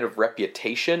this kind of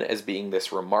reputation as being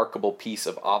this remarkable piece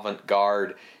of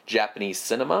avant-garde Japanese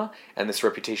cinema, and this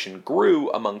reputation grew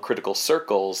among critical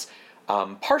circles,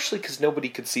 partially because nobody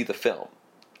could see the film.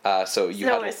 So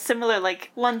a similar,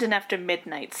 like, London After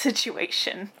Midnight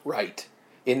situation. Right.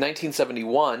 In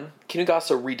 1971,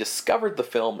 Kinugasa rediscovered the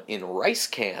film in rice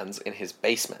cans in his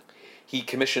basement. He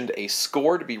commissioned a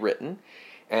score to be written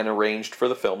and arranged for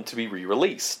the film to be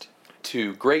re-released,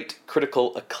 to great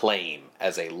critical acclaim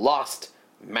as a lost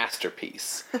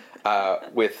masterpiece,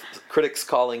 with critics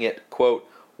calling it, quote,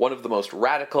 one of the most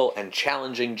radical and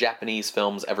challenging Japanese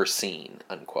films ever seen,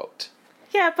 unquote.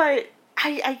 Yeah, but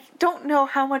I don't know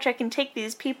how much I can take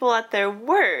these people at their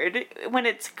word when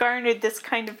it's garnered this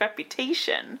kind of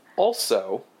reputation.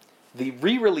 Also, the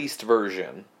re-released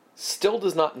version still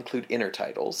does not include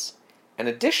intertitles, and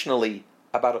additionally,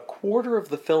 about a quarter of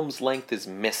the film's length is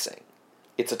missing.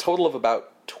 It's a total of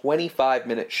about 25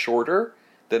 minutes shorter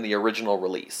than the original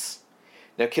release.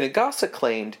 Now, Kinugasa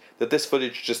claimed that this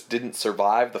footage just didn't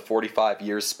survive the 45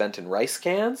 years spent in rice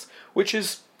cans, which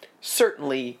is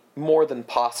certainly more than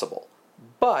possible.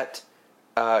 But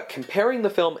comparing the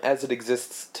film as it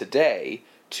exists today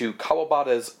to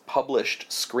Kawabata's published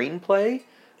screenplay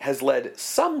has led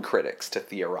some critics to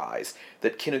theorize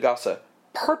that Kinugasa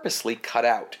purposely cut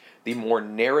out the more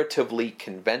narratively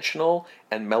conventional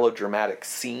and melodramatic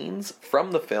scenes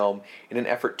from the film in an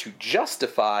effort to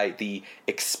justify the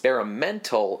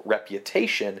experimental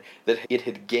reputation that it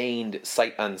had gained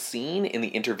sight unseen in the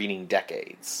intervening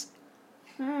decades.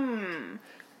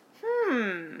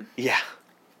 Yeah.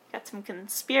 Got some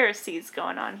conspiracies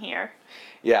going on here.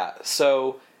 Yeah,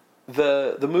 so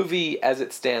the movie as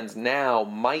it stands now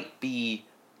might be,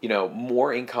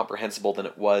 more incomprehensible than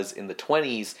it was in the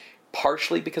 20s,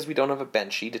 partially because we don't have a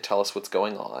Benchy to tell us what's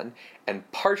going on, and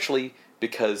partially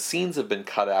because scenes have been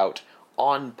cut out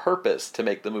on purpose to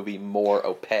make the movie more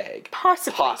opaque.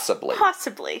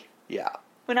 Possibly. Yeah.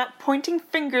 We're not pointing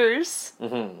fingers.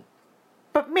 Mm-hmm.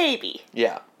 But maybe.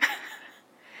 Yeah.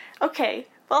 Okay,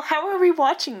 well, how are we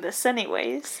watching this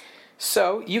anyways?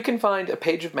 So, you can find A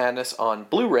Page of Madness on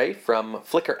Blu-ray from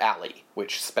Flicker Alley,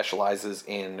 which specializes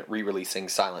in re-releasing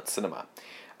silent cinema.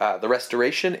 The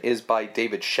restoration is by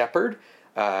David Shepard,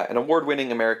 an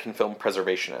award-winning American film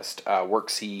preservationist.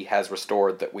 Works he has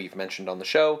restored that we've mentioned on the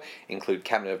show include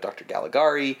Cabinet of Dr.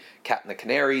 Caligari, Cat and the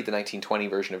Canary, the 1920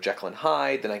 version of Jekyll and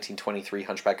Hyde, the 1923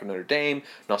 Hunchback of Notre Dame,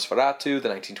 Nosferatu, the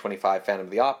 1925 Phantom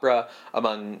of the Opera,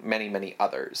 among many, many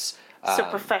others. So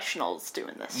professionals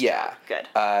doing this. Yeah. Good.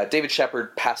 David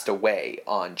Shepard passed away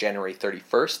on January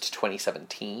 31st,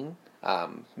 2017.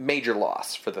 Major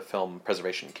loss for the film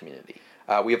preservation community.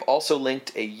 We have also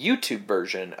linked a YouTube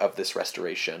version of this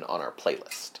restoration on our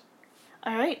playlist.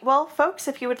 Alright, well, folks,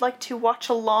 if you would like to watch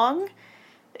along,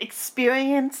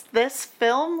 experience this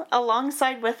film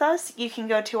alongside with us, you can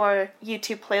go to our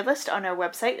YouTube playlist on our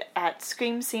website at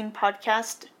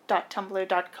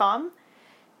screamscenepodcast.tumblr.com.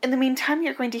 In the meantime,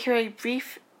 you're going to hear a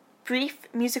brief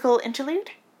musical interlude,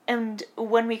 and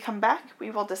when we come back,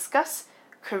 we will discuss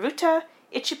Kuruta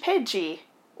Ichipeji,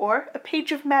 or A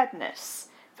Page of Madness,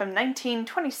 from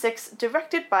 1926,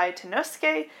 directed by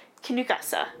Tenosuke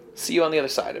Kinugasa. See you on the other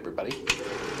side, everybody.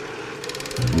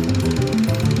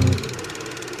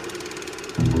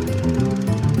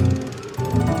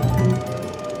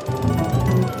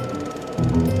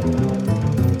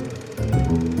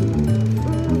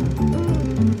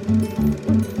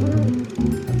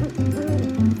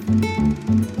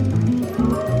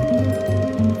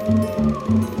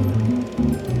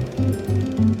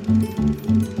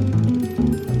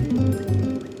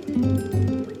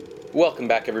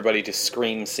 back, everybody, to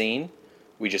Scream Scene.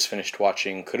 We just finished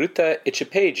watching Kuruta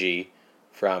Ichipeiji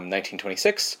from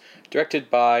 1926, directed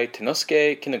by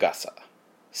Tenosuke Kinugasa.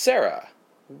 Sarah,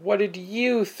 what did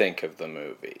you think of the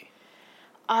movie?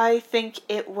 I think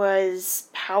it was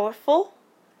powerful.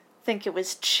 I think it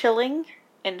was chilling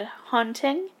and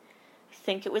haunting. I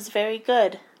think it was very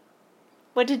good.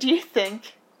 What did you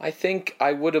think? I think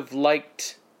I would have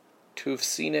liked to have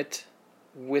seen it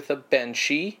with a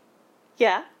Banshee.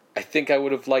 Yeah. I think I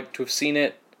would have liked to have seen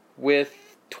it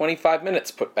with 25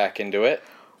 minutes put back into it.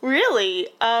 Really?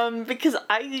 Because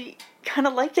I kind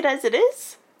of like it as it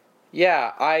is.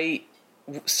 Yeah,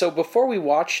 so before we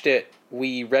watched it,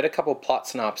 we read a couple plot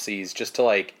synopses just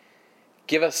to,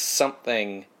 give us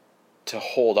something to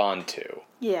hold on to.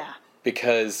 Yeah.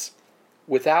 Because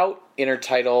without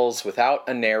intertitles, without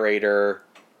a narrator,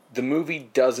 the movie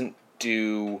doesn't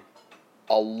do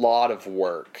a lot of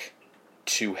work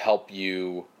to help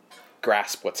you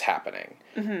grasp what's happening.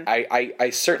 Mm-hmm. I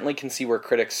certainly can see where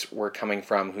critics were coming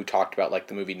from who talked about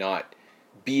the movie not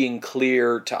being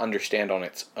clear to understand on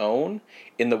its own,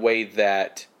 in the way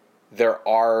that there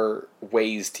are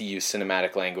ways to use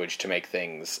cinematic language to make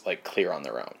things clear on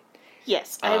their own.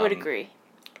 Yes, I would agree.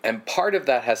 And part of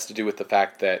that has to do with the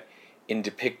fact that in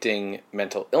depicting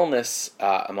mental illness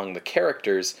among the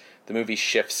characters, the movie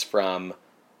shifts from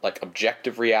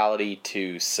objective reality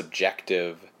to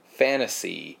subjective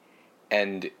fantasy,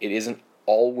 and it isn't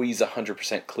always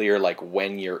 100% clear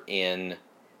when you're in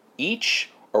each,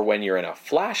 or when you're in a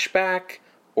flashback,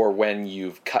 or when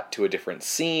you've cut to a different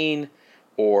scene,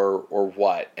 or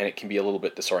what, and it can be a little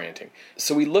bit disorienting.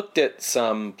 So we looked at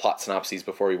some plot synopses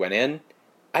before we went in.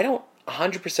 I don't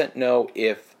 100% know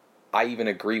if I even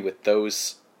agree with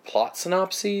those plot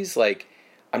synopses.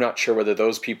 I'm not sure whether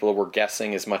those people were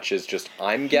guessing as much as just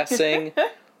I'm guessing,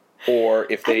 or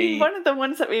if they... one of the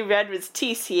ones that we read was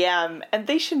TCM, and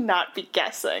they should not be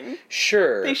guessing.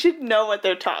 Sure. They should know what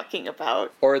they're talking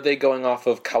about. Or are they going off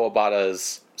of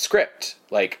Kawabata's script,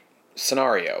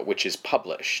 scenario, which is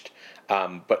published,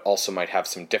 but also might have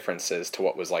some differences to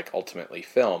what was ultimately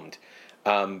filmed.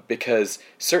 Because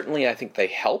certainly I think they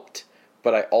helped,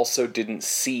 but I also didn't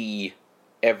see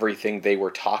everything they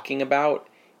were talking about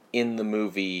in the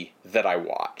movie that I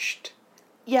watched.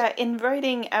 Yeah, in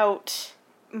writing out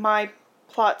my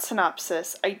plot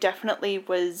synopsis, I definitely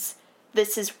was,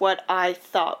 this is what I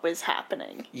thought was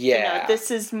happening. Yeah.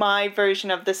 This is my version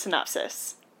of the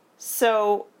synopsis.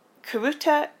 So,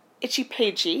 Kuruta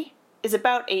Ichipeiji is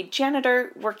about a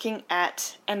janitor working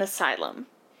at an asylum.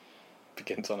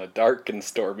 Begins on a dark and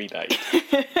stormy night.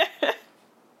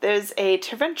 There's a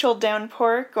torrential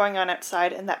downpour going on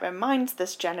outside, and that reminds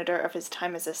this janitor of his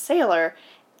time as a sailor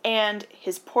and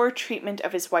his poor treatment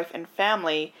of his wife and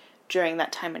family during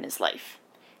that time in his life.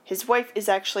 His wife is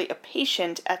actually a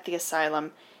patient at the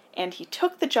asylum, and he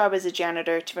took the job as a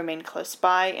janitor to remain close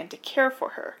by and to care for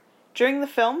her. During the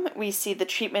film, we see the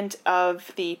treatment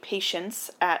of the patients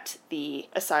at the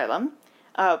asylum.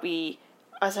 We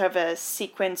also have a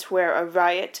sequence where a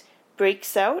riot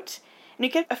breaks out, and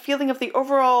you get a feeling of the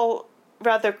overall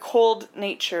rather cold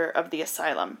nature of the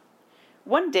asylum.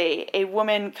 One day, a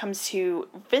woman comes to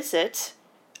visit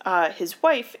his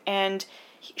wife, and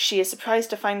she is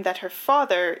surprised to find that her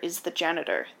father is the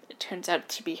janitor. It turns out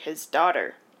to be his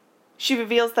daughter. She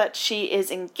reveals that she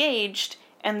is engaged,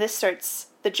 and this starts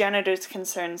the janitor's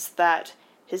concerns that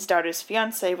his daughter's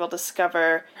fiancé will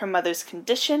discover her mother's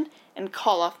condition and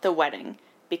call off the wedding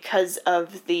because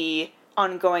of the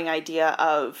ongoing idea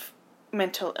of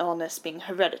mental illness being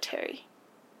hereditary.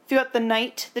 Throughout the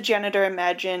night, the janitor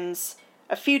imagines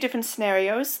a few different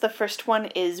scenarios. The first one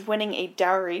is winning a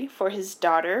dowry for his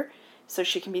daughter so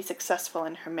she can be successful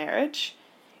in her marriage.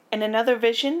 In another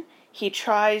vision, he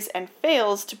tries and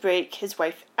fails to break his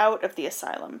wife out of the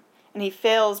asylum, and he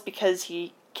fails because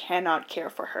he cannot care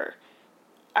for her.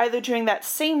 Either during that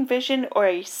same vision or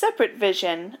a separate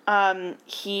vision,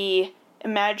 he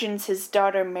imagines his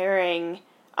daughter marrying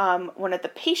one of the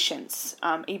patients,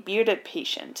 a bearded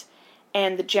patient,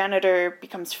 and the janitor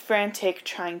becomes frantic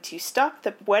trying to stop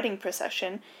the wedding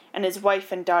procession, and his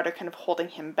wife and daughter kind of holding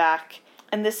him back.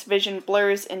 And this vision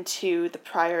blurs into the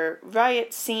prior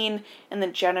riot scene, and the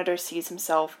janitor sees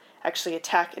himself actually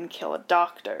attack and kill a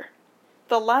doctor.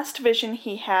 The last vision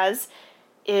he has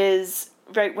is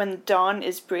right when dawn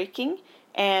is breaking,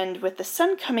 and with the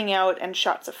sun coming out and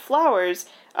shots of flowers,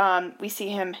 we see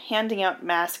him handing out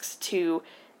masks to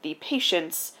the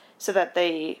patients so that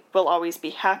they will always be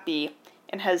happy,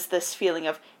 and has this feeling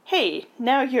of, hey,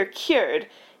 now you're cured,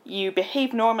 you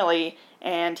behave normally,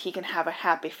 and he can have a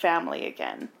happy family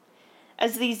again.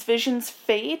 As these visions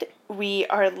fade, we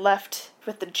are left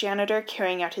with the janitor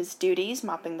carrying out his duties,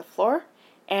 mopping the floor,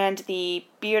 and the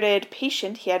bearded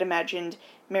patient he had imagined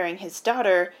marrying his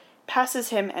daughter passes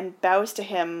him and bows to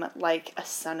him like a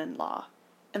son-in-law.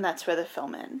 And that's where the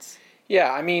film ends.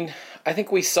 Yeah, I mean, I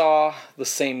think we saw the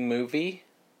same movie.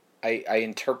 I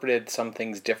interpreted some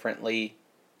things differently,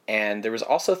 and there was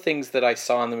also things that I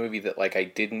saw in the movie that, like,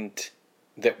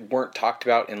 that weren't talked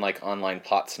about in, like, online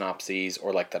plot synopses,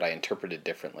 or, like, that I interpreted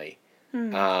differently.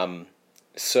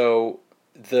 So,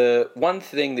 the one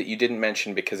thing that you didn't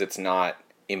mention because it's not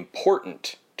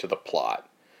important to the plot,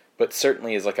 but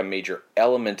certainly is, like, a major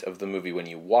element of the movie when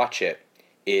you watch it,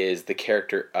 is the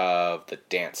character of the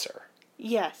dancer.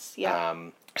 Yes, yeah.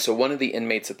 So one of the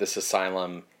inmates at this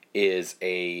asylum is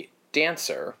a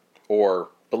dancer, or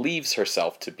believes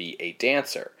herself to be a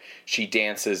dancer. She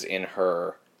dances in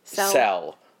her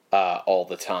cell all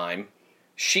the time.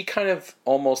 She kind of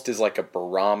almost is like a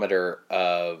barometer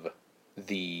of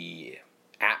the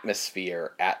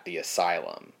atmosphere at the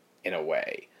asylum, in a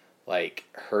way. Like,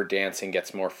 her dancing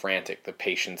gets more frantic, the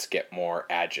patients get more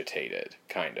agitated,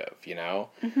 kind of, you know?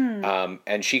 Mm-hmm.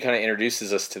 And she kind of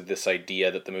introduces us to this idea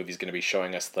that the movie's going to be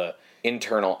showing us the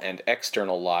internal and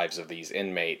external lives of these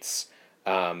inmates,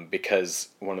 because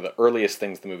one of the earliest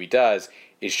things the movie does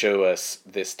is show us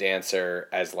this dancer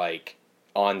as, like,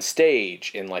 on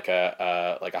stage in, like,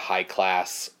 a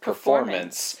high-class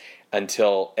performance and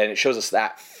it shows us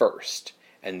that first.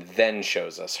 And then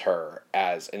shows us her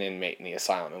as an inmate in the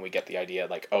asylum. And we get the idea,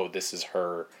 like, oh, this is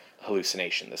her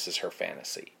hallucination. This is her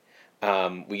fantasy.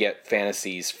 We get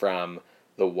fantasies from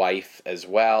the wife as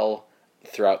well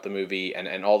throughout the movie,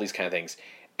 and all these kind of things.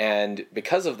 And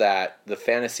because of that, the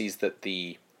fantasies that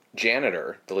the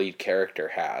janitor, the lead character,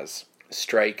 has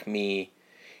strike me,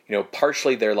 you know,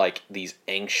 partially they're, like, these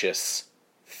anxious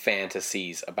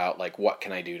fantasies about, like, what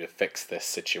can I do to fix this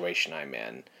situation I'm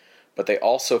in? But they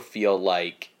also feel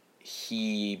like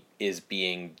he is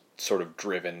being sort of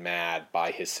driven mad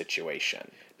by his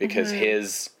situation, because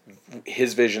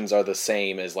his visions are the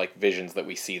same as, like, visions that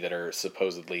we see that are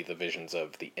supposedly the visions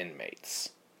of the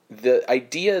inmates. The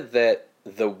idea that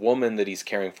the woman that he's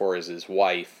caring for is his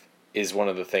wife is one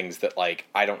of the things that, like,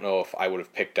 I don't know if I would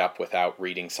have picked up without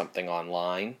reading something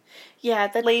online. Yeah,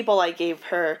 the label I gave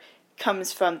her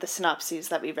comes from the synopses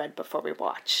that we read before we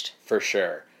watched. For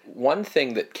sure. One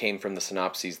thing that came from the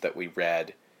synopses that we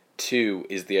read, too,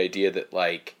 is the idea that,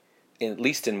 like, at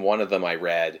least in one of them I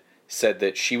read, said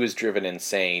that she was driven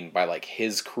insane by, like,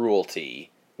 his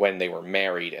cruelty when they were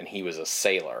married and he was a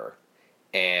sailor.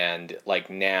 And,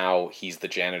 like, now he's the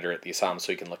janitor at the asylum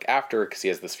so he can look after her because he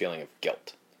has this feeling of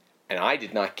guilt. And I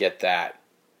did not get that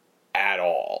at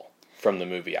all from the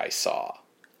movie I saw.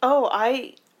 Oh,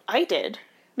 I did.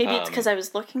 Maybe it's because I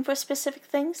was looking for specific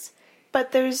things.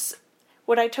 But there's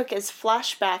what I took as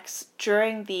flashbacks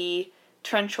during the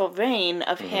torrential rain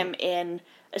of him in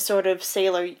a sort of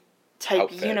sailor-type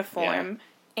outfit, uniform.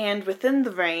 Yeah. And within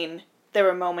the rain, there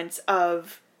were moments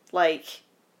of, like,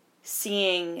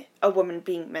 seeing a woman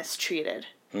being mistreated.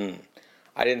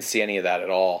 I didn't see any of that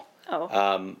at all.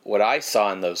 Oh. What I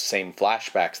saw in those same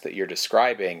flashbacks that you're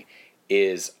describing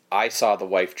is I saw the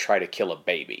wife try to kill a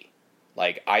baby.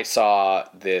 Like, I saw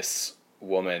this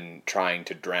woman trying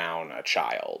to drown a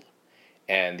child.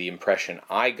 And the impression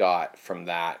I got from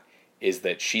that is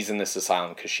that she's in this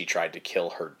asylum because she tried to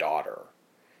kill her daughter.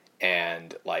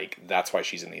 And, like, that's why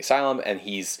she's in the asylum. And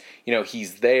he's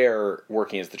there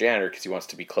working as the janitor because he wants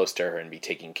to be close to her and be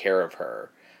taking care of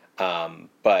her.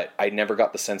 But I never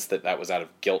got the sense that that was out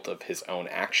of guilt of his own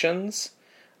actions.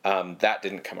 That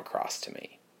didn't come across to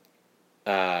me.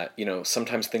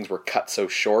 Sometimes things were cut so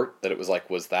short that it was like,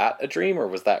 was that a dream or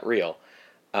was that real?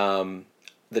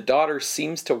 The daughter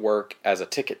seems to work as a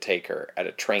ticket taker at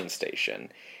a train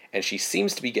station, and she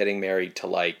seems to be getting married to,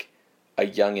 like, a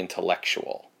young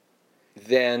intellectual.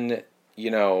 Then,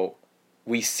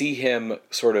 we see him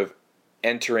sort of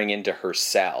entering into her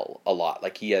cell a lot.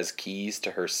 Like, he has keys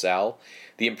to her cell.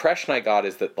 The impression I got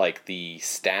is that, like, the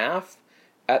staff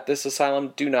at this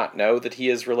asylum do not know that he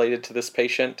is related to this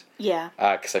patient. Yeah.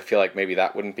 Because I feel like maybe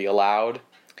that wouldn't be allowed.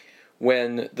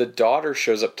 When the daughter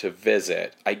shows up to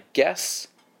visit, I guess,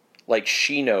 like,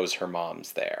 she knows her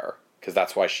mom's there, because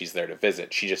that's why she's there to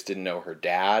visit. She just didn't know her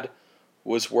dad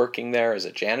was working there as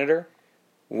a janitor.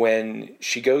 When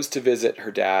she goes to visit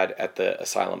her dad at the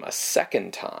asylum a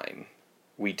second time,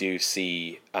 we do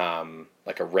see,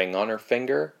 like, a ring on her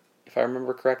finger, if I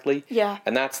remember correctly. Yeah.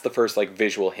 And that's the first, like,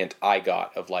 visual hint I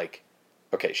got of, like,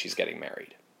 okay, she's getting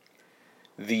married.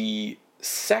 The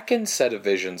second set of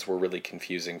visions were really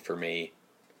confusing for me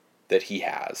that he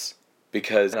has.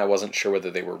 because I wasn't sure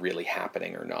whether they were really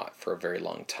happening or not for a very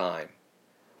long time.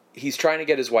 He's trying to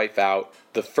get his wife out.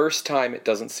 The first time it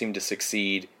doesn't seem to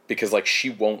succeed because, like, she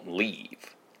won't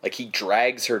leave. Like, he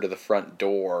drags her to the front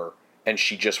door and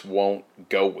she just won't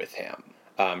go with him.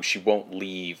 She won't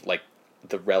leave, like,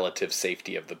 the relative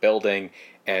safety of the building,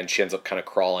 and she ends up kind of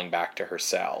crawling back to her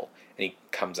cell, and he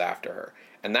comes after her.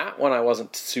 And that one I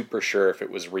wasn't super sure if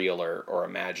it was real or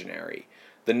imaginary.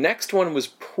 The next one was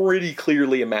pretty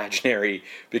clearly imaginary,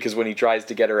 because when he tries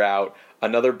to get her out,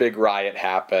 another big riot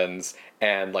happens,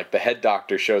 and, like, the head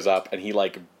doctor shows up, and he,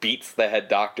 like, beats the head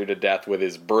doctor to death with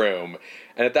his broom.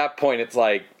 And at that point, it's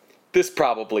like, this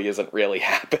probably isn't really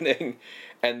happening.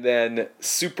 And then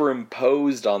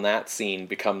superimposed on that scene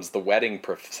becomes the wedding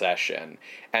procession.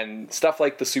 And stuff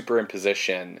like the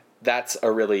superimposition, that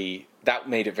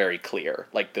made it very clear,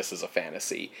 like, this is a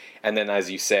fantasy. And then,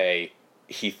 as you say,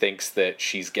 he thinks that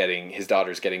his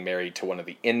daughter's getting married to one of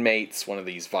the inmates, one of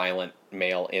these violent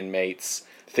male inmates.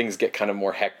 Things get kind of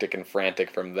more hectic and frantic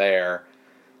from there.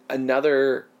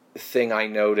 Another thing I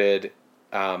noted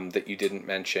that you didn't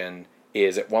mention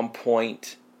is at one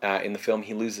point in the film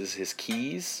he loses his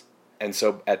keys, and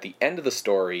so at the end of the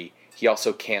story he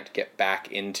also can't get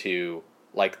back into,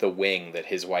 like, the wing that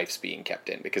his wife's being kept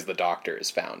in, because the doctor has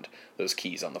found those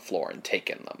keys on the floor and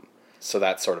taken them. So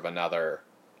that's sort of another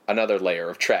layer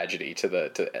of tragedy to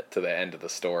the end of the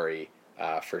story,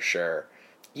 for sure.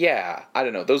 Yeah, I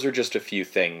don't know. Those are just a few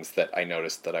things that I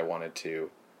noticed that I wanted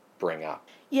to bring up.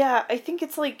 Yeah, I think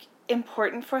it's, like,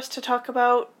 important for us to talk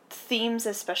about themes,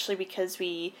 especially because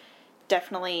we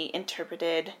definitely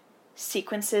interpreted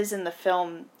sequences in the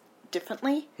film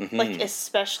differently. Mm-hmm. Like,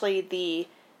 especially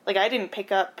I didn't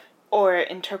pick up or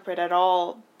interpret at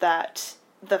all that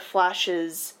the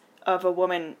flashes of a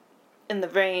woman in the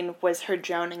rain was her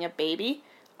drowning a baby.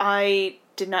 I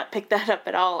did not pick that up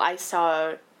at all. I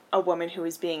saw a woman who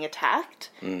was being attacked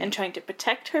and trying to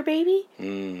protect her baby.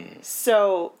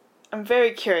 So I'm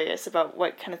very curious about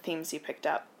what kind of themes you picked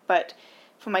up. But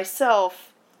for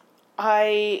myself,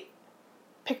 I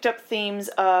picked up themes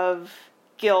of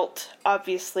guilt,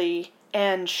 obviously,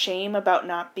 and shame about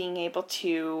not being able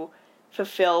to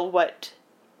fulfill what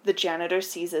the janitor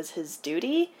sees as his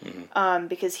duty.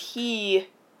 Because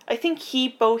I think he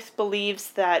both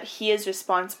believes that he is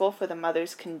responsible for the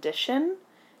mother's condition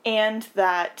and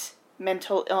that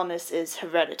mental illness is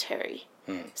hereditary.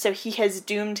 So he has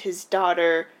doomed his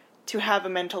daughter to have a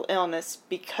mental illness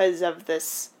because of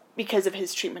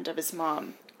his treatment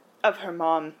of her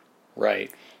mom.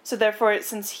 Right. So therefore,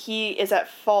 since he is at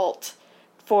fault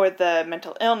for the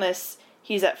mental illness,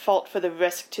 he's at fault for the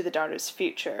risk to the daughter's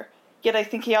future. Yet I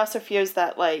think he also fears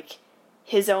that, like,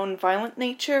 his own violent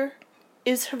nature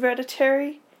is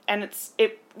hereditary, and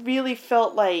it really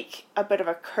felt like a bit of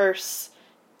a curse.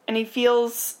 And he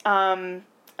feels, and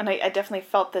I definitely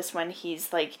felt this when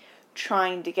he's, like,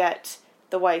 trying to get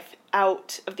the wife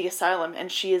out of the asylum,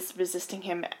 and she is resisting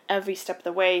him every step of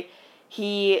the way.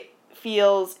 He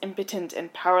feels impotent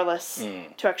and powerless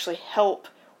to actually help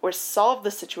or solve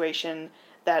the situation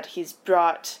that he's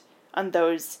brought on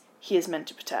those he is meant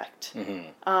to protect.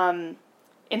 In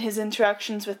his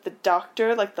interactions with the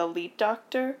doctor, like the lead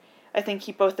doctor, I think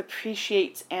he both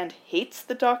appreciates and hates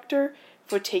the doctor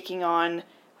for taking on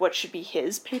what should be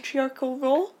his patriarchal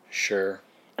role. Sure.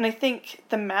 And I think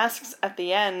the masks at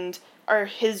the end are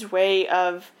his way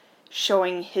of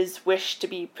showing his wish to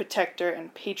be protector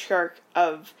and patriarch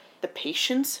of the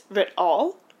patients writ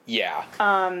all. Yeah.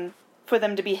 For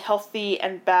them to be healthy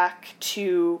and back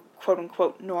to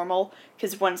quote-unquote normal,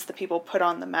 because once the people put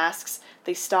on the masks,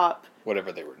 they stop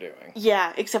whatever they were doing.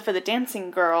 Yeah, except for the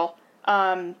dancing girl,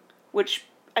 which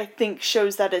I think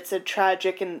shows that it's a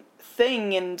tragic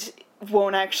thing and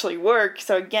won't actually work.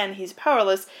 So again, he's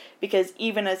powerless, because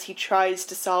even as he tries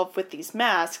to solve with these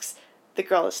masks, the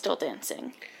girl is still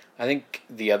dancing. I think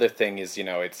the other thing is,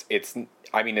 it's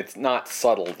not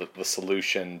subtle that the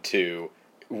solution to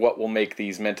what will make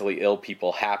these mentally ill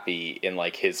people happy in,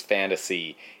 like, his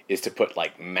fantasy is to put,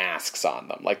 like, masks on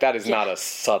them. Like, that is not a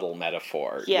subtle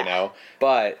metaphor, you know?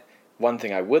 But one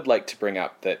thing I would like to bring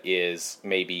up that is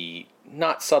maybe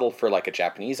not subtle for, like, a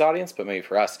Japanese audience, but maybe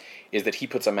for us, is that he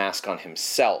puts a mask on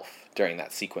himself during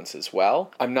that sequence as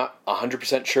well. I'm not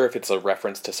 100% sure if it's a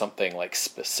reference to something, like,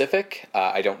 specific.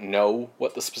 I don't know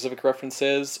what the specific reference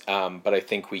is, but I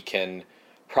think we can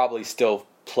probably still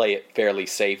play it fairly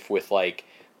safe with, like,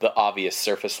 the obvious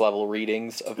surface level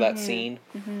readings of that scene.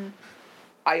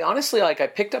 I honestly, I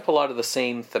picked up a lot of the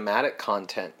same thematic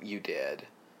content you did.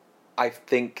 I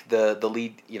think the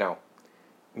lead,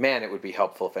 man, it would be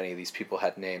helpful if any of these people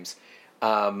had names.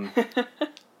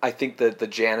 I think that the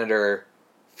janitor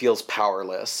feels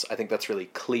powerless. I think that's really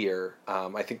clear.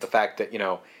 I think the fact that,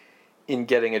 in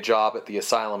getting a job at the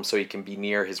asylum so he can be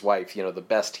near his wife, the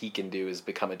best he can do is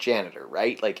become a janitor,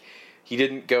 right? Like, he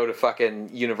didn't go to fucking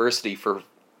university for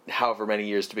however many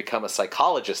years to become a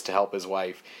psychologist to help his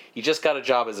wife. He just got a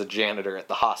job as a janitor at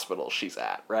the hospital she's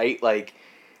at, right? Like,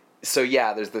 so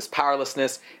yeah, there's this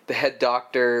powerlessness. The head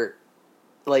doctor,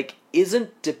 like,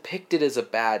 isn't depicted as a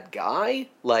bad guy.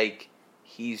 Like,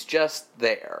 he's just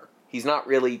there. He's not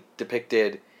really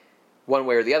depicted one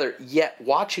way or the other. Yet,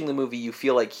 watching the movie, you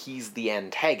feel like he's the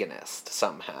antagonist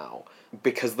somehow,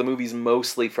 because the movie's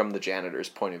mostly from the janitor's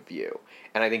point of view.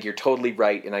 And I think you're totally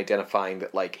right in identifying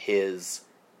that, like, his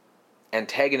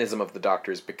antagonism of the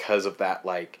doctor is because of that,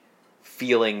 like,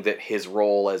 feeling that his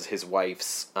role as his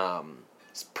wife's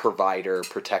provider,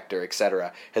 protector,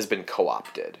 etc. has been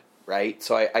co-opted, right?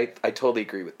 So I totally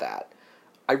agree with that.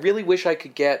 I really wish I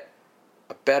could get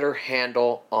a better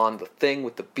handle on the thing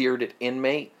with the bearded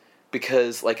inmate,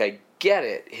 because, like, I get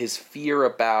it. His fear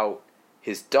about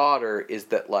his daughter is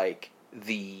that, like,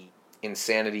 the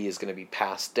insanity is going to be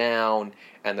passed down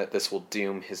and that this will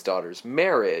doom his daughter's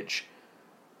marriage.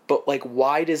 But, like,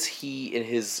 why does he, in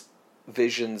his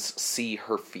visions, see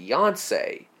her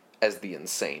fiancé as the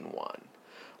insane one?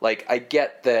 Like, I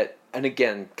get that, and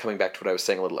again, coming back to what I was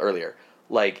saying a little earlier,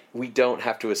 like, we don't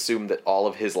have to assume that all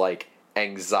of his, like,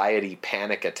 anxiety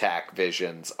panic attack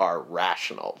visions are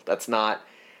rational. That's not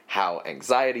how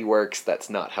anxiety works. That's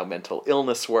not how mental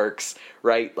illness works,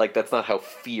 right? Like, that's not how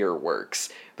fear works.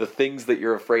 The things that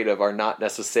you're afraid of are not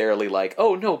necessarily like,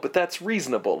 oh no, but that's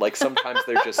reasonable. Like, sometimes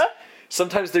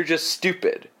they're just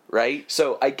stupid, right?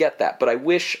 So I get that, but I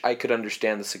wish I could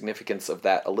understand the significance of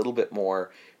that a little bit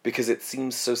more, because it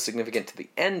seems so significant to the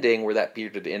ending where that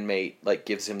bearded inmate, like,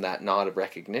 gives him that nod of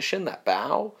recognition, that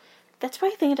bow. That's why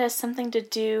I think it has something to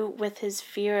do with his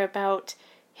fear about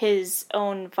his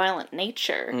own violent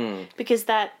nature. Because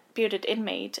that bearded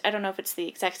inmate, I don't know if it's the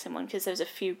exact same one, because there's a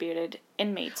few bearded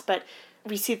inmates, but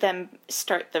we see them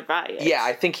start the riot. Yeah,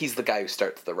 I think he's the guy who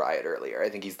starts the riot earlier. I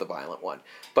think he's the violent one.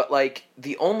 But, like,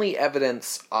 the only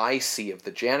evidence I see of the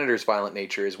janitor's violent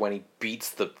nature is when he beats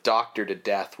the doctor to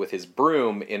death with his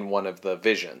broom in one of the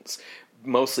visions.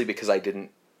 Mostly because I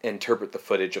didn't interpret the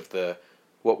footage of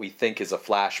what we think is a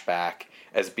flashback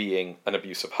as being an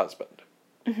abusive husband.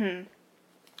 Mm-hmm.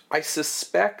 I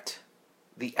suspect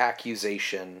the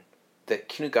accusation that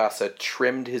Kinugasa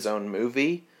trimmed his own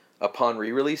movie upon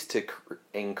re-release to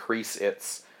increase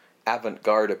its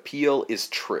avant-garde appeal is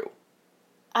true.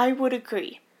 I would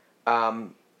agree.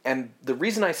 And the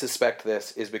reason I suspect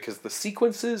this is because the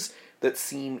sequences that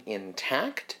seem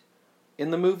intact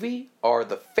in the movie are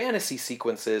the fantasy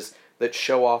sequences that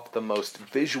show off the most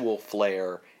visual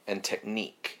flair and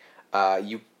technique.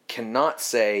 You cannot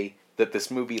say that this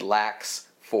movie lacks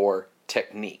for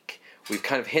technique. We've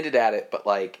kind of hinted at it, but,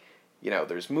 like,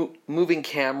 there's moving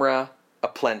camera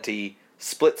aplenty,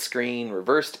 split screen,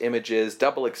 reversed images,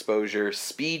 double exposure,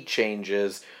 speed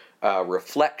changes,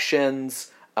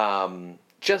 reflections,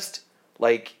 just,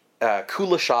 like,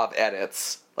 Kuleshov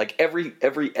edits. Like, every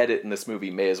edit in this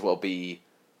movie may as well be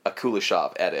a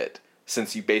Kuleshov edit,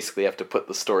 since you basically have to put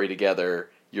the story together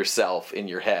yourself in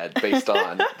your head based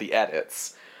on the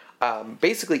edits.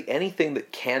 Basically, anything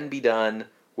that can be done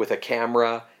with a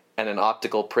camera and an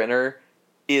optical printer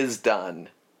is done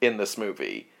in this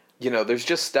movie. There's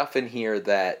just stuff in here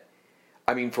that,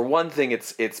 I mean, for one thing,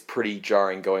 it's pretty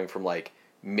jarring going from, like,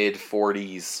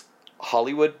 mid-40s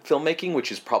Hollywood filmmaking,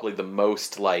 which is probably the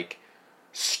most, like,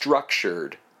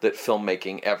 structured that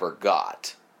filmmaking ever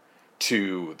got,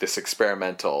 to this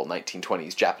experimental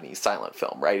 1920s Japanese silent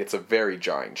film, right? It's a very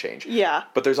jarring change. Yeah.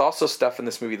 But there's also stuff in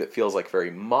this movie that feels, like,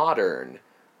 very modern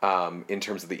in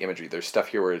terms of the imagery. There's stuff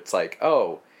here where it's like,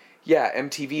 oh, yeah,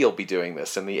 MTV will be doing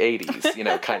this in the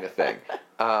 80s, kind of thing.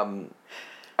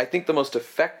 I think the most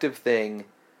effective thing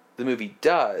the movie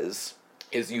does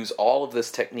is use all of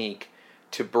this technique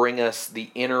to bring us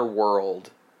the inner world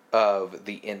of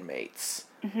the inmates,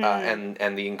 and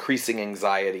the increasing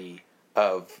anxiety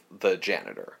of the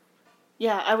janitor.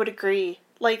 Yeah, I would agree.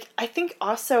 Like, I think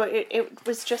also it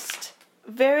was just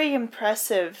very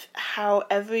impressive how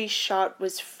every shot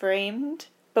was framed,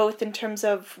 both in terms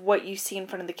of what you see in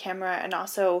front of the camera and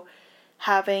also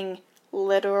having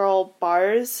literal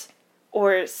bars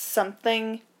or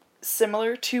something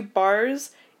similar to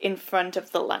bars in front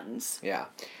of the lens. Yeah.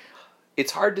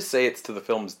 It's hard to say it's to the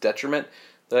film's detriment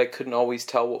that I couldn't always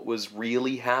tell what was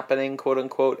really happening, quote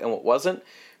unquote, and what wasn't,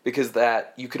 because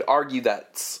that, you could argue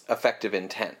that's effective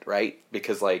intent, right?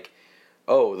 Because, like,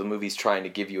 oh, the movie's trying to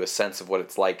give you a sense of what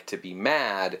it's like to be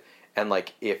mad, and,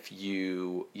 like, if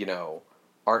you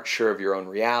aren't sure of your own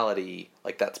reality,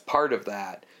 like that's part of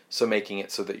that. So making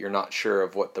it so that you're not sure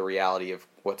of what the reality of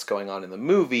what's going on in the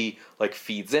movie, like,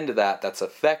 feeds into that, that's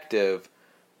effective.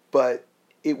 But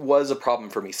it was a problem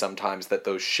for me sometimes that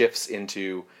those shifts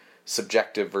into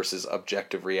subjective versus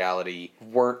objective reality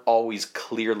weren't always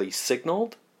clearly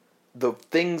signaled. The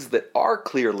things that are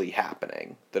clearly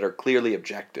happening, that are clearly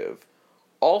objective,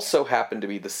 also happen to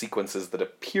be the sequences that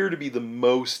appear to be the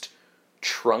most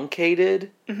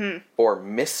truncated or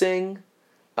missing.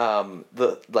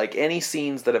 Any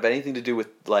scenes that have anything to do with,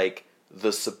 like,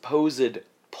 the supposed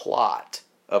plot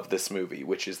of this movie,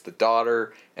 which is the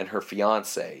daughter and her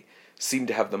fiancé, seem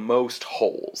to have the most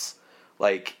holes.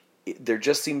 Like, there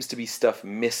just seems to be stuff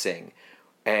missing.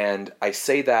 And I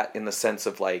say that in the sense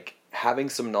of, like, having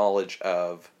some knowledge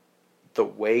of the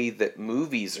way that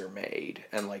movies are made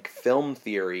and, like, film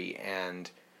theory and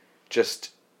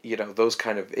just, those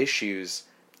kind of issues.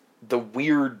 The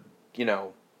weird,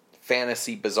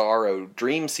 fantasy, bizarro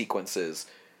dream sequences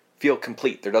feel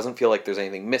complete. There doesn't feel like there's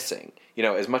anything missing.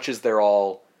 As much as they're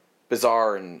all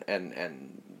bizarre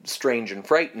and strange and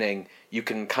frightening, you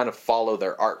can kind of follow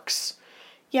their arcs.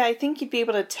 Yeah, I think you'd be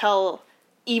able to tell,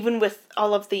 even with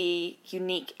all of the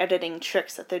unique editing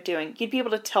tricks that they're doing, you'd be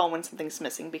able to tell when something's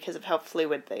missing because of how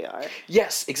fluid they are.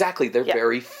 Yes, exactly. They're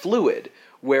very fluid.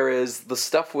 Whereas the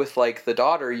stuff with, like, the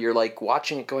daughter, you're, like,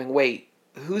 watching it going, wait,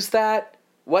 who's that?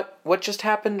 What just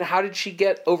happened? How did she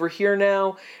get over here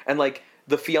now? And, like,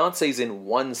 the fiancé's in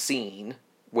one scene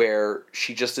where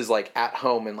she just is, like, at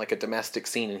home in, like, a domestic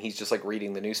scene and he's just, like,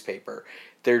 reading the newspaper.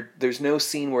 There's no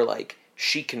scene where, like,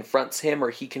 she confronts him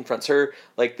or he confronts her.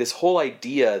 Like, this whole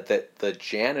idea that the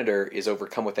janitor is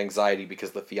overcome with anxiety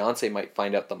because the fiancé might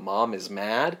find out the mom is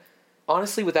mad.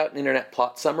 Honestly, without an internet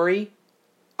plot summary,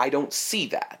 I don't see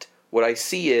that. What I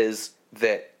see is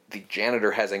that the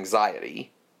janitor has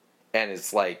anxiety and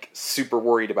is, like, super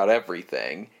worried about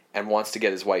everything and wants to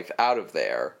get his wife out of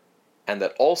there. And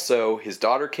that also his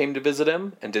daughter came to visit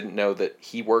him and didn't know that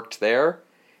he worked there.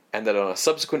 And that on a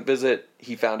subsequent visit,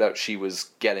 he found out she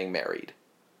was getting married.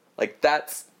 Like,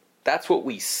 that's what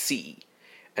we see.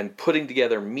 And putting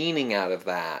together meaning out of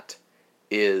that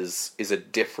is a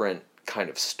different kind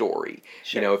of story.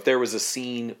 Sure. If there was a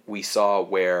scene we saw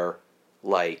where,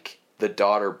 like, the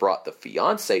daughter brought the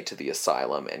fiancé to the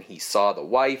asylum and he saw the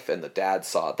wife and the dad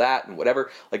saw that and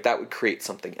whatever, like, that would create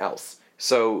something else.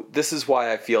 So this is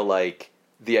why I feel like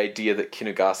the idea that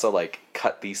Kinugasa, like,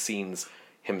 cut these scenes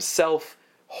himself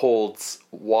holds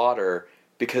water,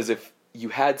 because if you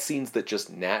had scenes that just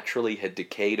naturally had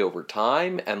decayed over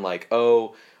time and, like,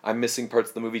 oh, I'm missing parts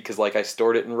of the movie because, like, I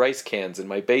stored it in rice cans in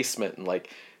my basement and, like,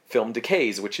 film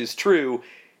decays, which is true,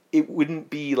 it wouldn't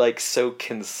be, like, so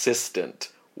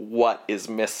consistent what is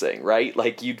missing, right?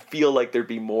 Like, you'd feel like there'd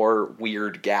be more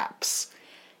weird gaps.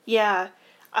 Yeah,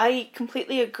 I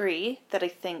completely agree that I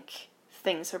think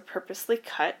things are purposely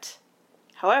cut.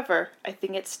 However, I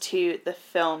think it's to the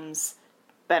film's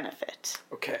benefit.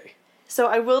 Okay. So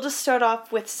I will just start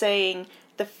off with saying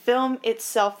the film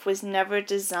itself was never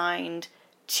designed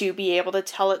to be able to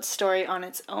tell its story on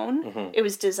its own. Mm-hmm. It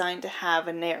was designed to have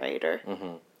a narrator.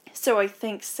 Mm-hmm. So I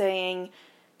think saying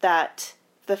that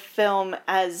the film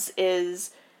as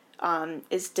is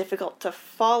difficult to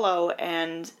follow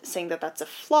and saying that that's a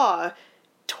flaw,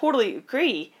 totally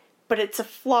agree, but it's a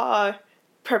flaw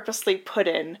purposely put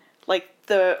in. Like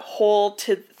the hole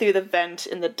through the vent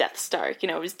in the Death Star,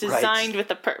 it was designed with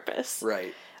a purpose.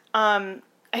 Right. I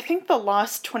think the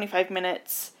last 25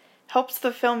 minutes helps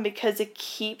the film because it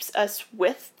keeps us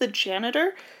with the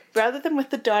janitor rather than with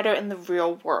the daughter in the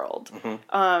real world.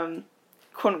 Mm-hmm.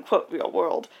 Quote unquote real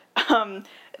world.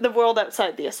 The world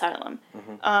outside the asylum.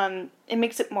 Mm-hmm. It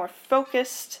makes it more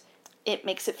focused. It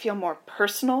makes it feel more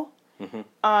personal. Mm-hmm.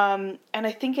 And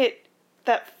I think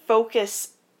that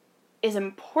focus is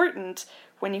important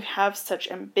when you have such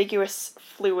ambiguous,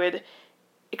 fluid,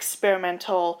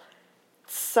 experimental,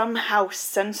 somehow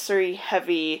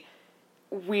sensory-heavy,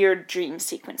 weird dream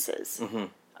sequences. Mm-hmm.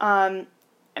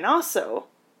 And also,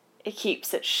 it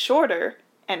keeps it shorter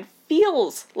and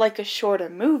feels like a shorter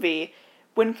movie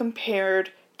when compared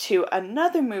to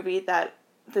another movie that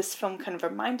this film kind of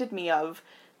reminded me of,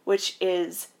 which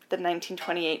is the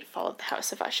 1928 Fall of the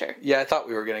House of Usher. Yeah, I thought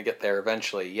we were going to get there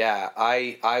eventually. Yeah,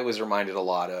 I was reminded a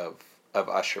lot of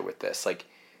Usher with this. Like,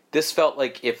 this felt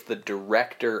like if the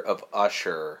director of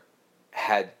Usher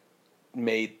had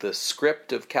made the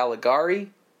script of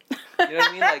Caligari. You know what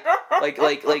I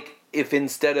mean? Like if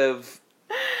instead of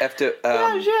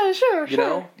sure. You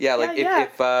know? Yeah, like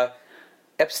if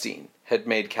Epstein had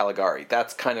made Caligari,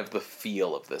 that's kind of the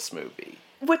feel of this movie.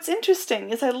 what's interesting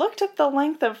is I looked up the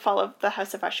length of Fall of the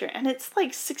House of Usher, and it's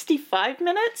like 65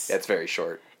 minutes. That's very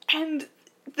short. And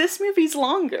this movie's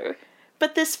longer.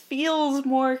 But this feels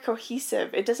more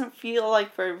cohesive. It doesn't feel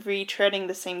like we're retreading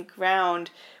the same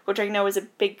ground, which I know is a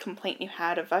big complaint you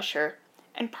had of Usher.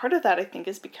 And part of that, I think,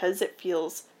 is because it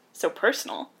feels so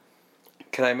personal.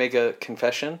 Can I make a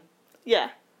confession? Yeah.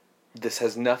 This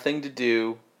has nothing to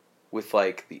do with,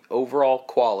 like, the overall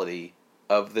quality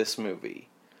of this movie.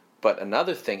 But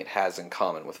another thing it has in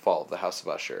common with Fall of the House of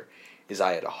Usher is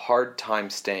I had a hard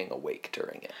time staying awake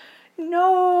during it.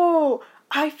 No!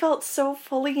 I felt so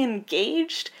fully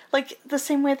engaged, like, the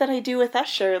same way that I do with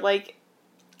Usher. Like,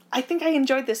 I think I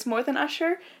enjoyed this more than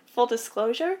Usher, full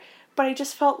disclosure, but I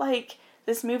just felt like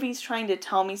this movie's trying to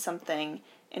tell me something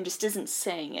and just isn't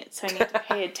saying it, so I need to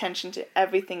pay attention to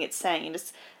everything it's saying, and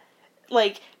just,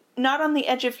 like, not on the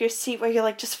edge of your seat where you're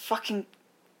like, just fucking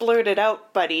blurt it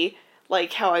out, buddy,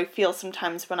 like how I feel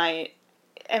sometimes when I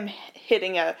am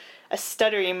hitting a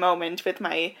stuttery moment with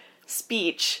my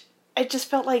speech. I just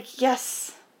felt like,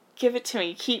 yes, give it to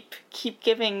me. Keep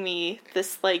giving me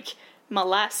this, like,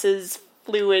 molasses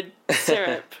fluid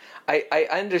syrup. I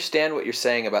understand what you're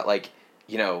saying about, like,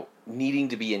 you know, needing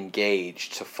to be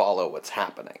engaged to follow what's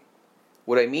happening.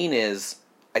 What I mean is,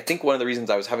 I think one of the reasons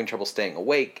I was having trouble staying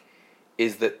awake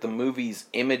is that the movie's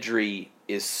imagery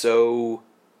is so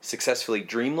successfully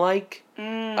dreamlike.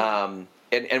 And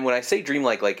when I say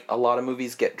dreamlike, like, a lot of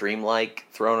movies get dreamlike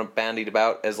thrown bandied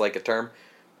about as, like, a term.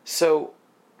 So,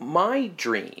 my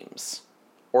dreams,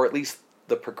 or at least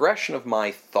the progression of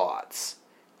my thoughts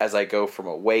as I go from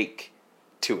awake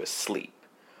to asleep,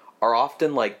 are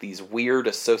often like these weird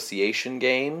association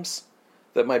games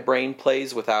that my brain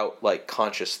plays without, like,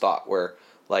 conscious thought, where,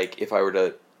 like, if I were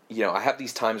to, you know, I have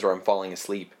these times where I'm falling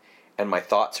asleep and my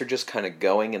thoughts are just kind of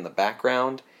going in the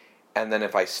background, and then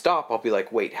if I stop, I'll be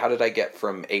like, wait, how did I get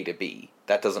from A to B?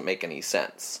 That doesn't make any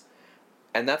sense.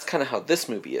 And that's kind of how this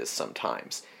movie is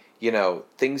sometimes. You know,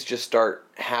 things just start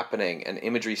happening and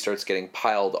imagery starts getting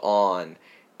piled on,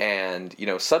 and, you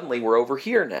know, suddenly we're over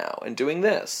here now and doing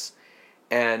this.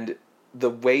 And the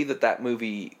way that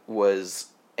movie was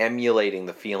emulating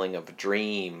the feeling of a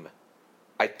dream,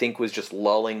 I think was just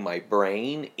lulling my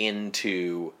brain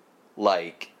into,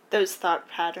 like... those thought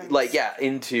patterns. Like, yeah,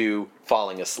 into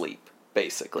falling asleep,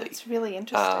 basically. That's really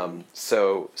interesting.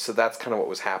 So that's kind of what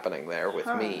was happening there with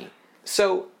me.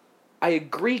 So, I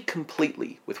agree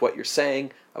completely with what you're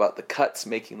saying about the cuts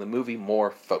making the movie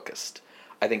more focused.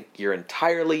 I think you're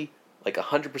entirely, like,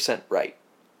 100% right.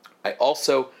 I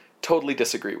also totally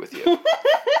disagree with you.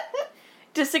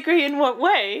 Disagree in what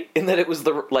way? In that it was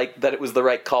the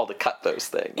right call to cut those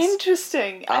things.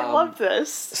 Interesting. I love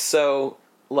this. So,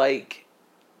 like,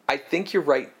 I think you're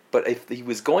right, but if he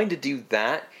was going to do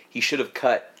that, he should have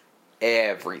cut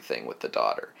everything with the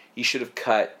daughter. He should have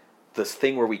cut this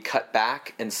thing where we cut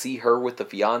back and see her with the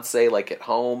fiance, like, at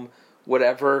home,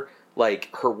 whatever,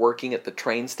 like, her working at the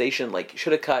train station. Like, you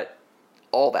should have cut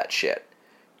all that shit.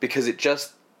 Because it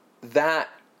just, that,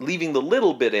 leaving the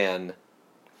little bit in...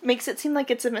 makes it seem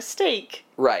like it's a mistake.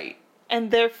 Right.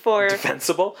 And therefore...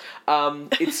 defensible.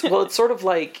 It's sort of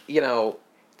like, you know,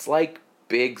 it's like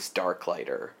Biggs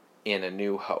Darklighter in A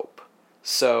New Hope.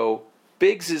 So,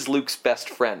 Biggs is Luke's best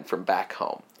friend from back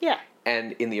home. Yeah.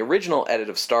 And in the original edit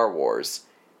of Star Wars,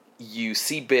 you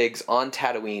see Biggs on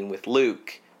Tatooine with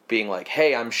Luke being like,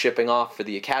 hey, I'm shipping off for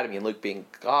the Academy, and Luke being,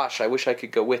 gosh, I wish I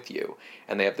could go with you.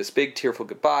 And they have this big tearful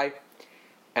goodbye.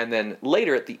 And then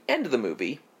later at the end of the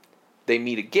movie, they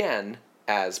meet again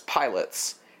as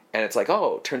pilots, and it's like,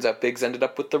 oh, turns out Biggs ended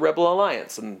up with the Rebel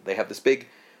Alliance, and they have this big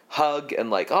hug,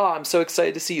 and like, oh, I'm so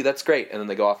excited to see you, that's great. And then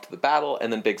they go off to the battle,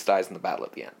 and then Biggs dies in the battle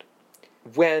at the end.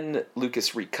 When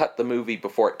Lucas recut the movie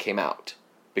before it came out,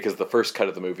 because the first cut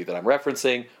of the movie that I'm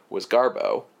referencing was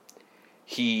Garbo,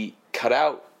 he cut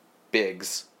out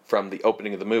Biggs from the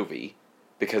opening of the movie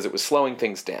because it was slowing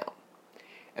things down.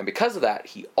 And because of that,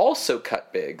 he also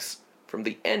cut Biggs from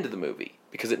the end of the movie,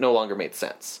 because it no longer made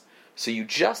sense. So you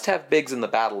just have Biggs in the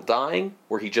battle dying,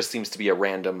 where he just seems to be a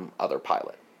random other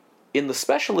pilot. In the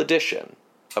special edition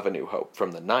of A New Hope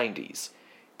from the 90s,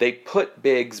 they put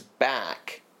Biggs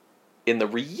back in the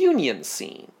reunion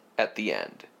scene at the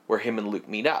end, where him and Luke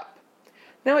meet up.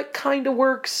 Now it kind of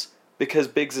works, because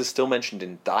Biggs is still mentioned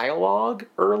in dialogue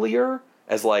earlier,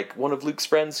 as like one of Luke's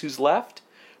friends who's left,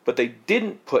 but they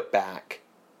didn't put back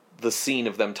the scene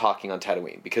of them talking on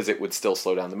Tatooine, because it would still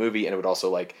slow down the movie, and it would also,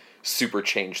 like, super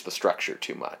change the structure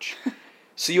too much.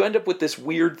 So you end up with this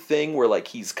weird thing where, like,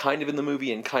 he's kind of in the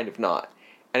movie and kind of not.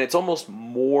 And it's almost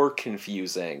more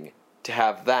confusing to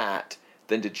have that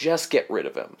than to just get rid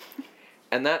of him.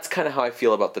 And that's kind of how I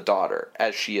feel about the daughter,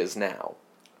 as she is now.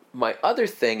 My other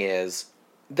thing is,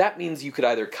 that means you could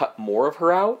either cut more of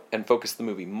her out and focus the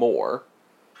movie more,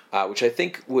 which I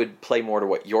think would play more to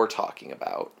what you're talking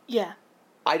about. Yeah.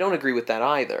 I don't agree with that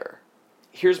either.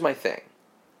 Here's my thing.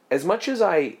 As much as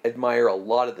I admire a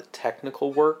lot of the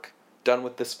technical work done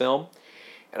with this film,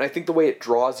 and I think the way it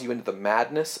draws you into the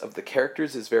madness of the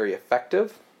characters is very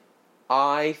effective,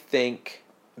 I think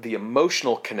the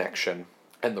emotional connection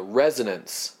and the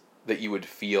resonance that you would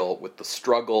feel with the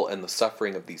struggle and the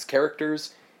suffering of these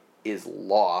characters is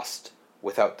lost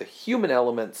without the human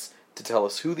elements to tell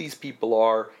us who these people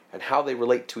are and how they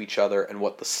relate to each other and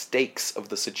what the stakes of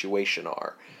the situation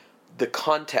are. The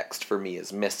context for me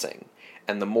is missing,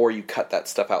 and the more you cut that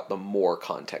stuff out, the more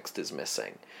context is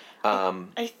missing.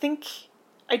 I think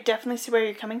I definitely see where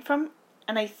you're coming from,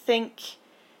 and I think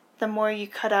the more you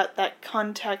cut out that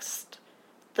context,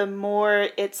 the more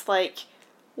it's like,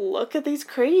 look at these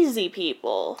crazy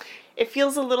people. It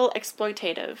feels a little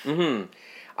exploitative. Mm-hmm.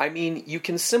 I mean, you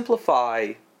can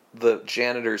simplify the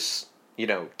janitor's,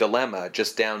 dilemma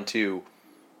just down to,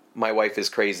 my wife is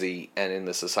crazy and in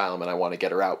this asylum and I want to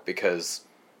get her out because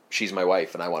she's my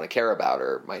wife and I want to care about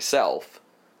her myself.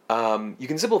 You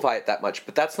can simplify it that much,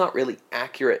 but that's not really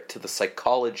accurate to the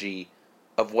psychology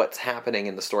of what's happening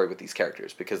in the story with these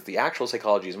characters, because the actual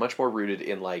psychology is much more rooted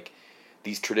in, like,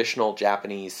 these traditional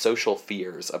Japanese social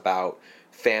fears about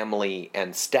family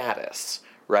and status,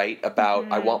 right?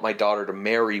 About, I want my daughter to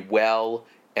marry well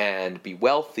and be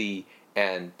wealthy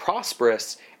and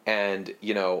prosperous, and,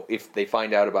 if they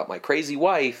find out about my crazy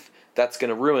wife, that's going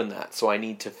to ruin that. So I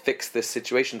need to fix this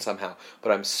situation somehow.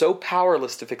 But I'm so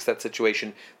powerless to fix that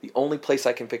situation. The only place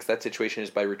I can fix that situation is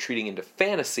by retreating into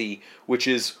fantasy, which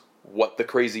is what the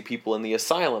crazy people in the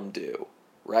asylum do,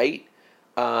 right?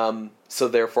 So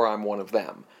therefore I'm one of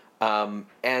them.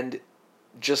 And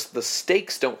just the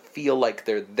stakes don't feel like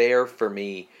they're there for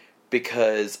me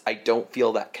because I don't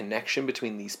feel that connection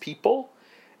between these people.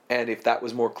 And if that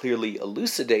was more clearly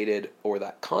elucidated, or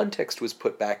that context was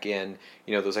put back in,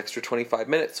 those extra 25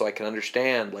 minutes, so I can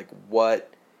understand, like,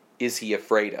 what is he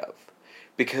afraid of?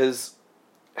 Because,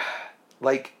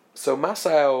 so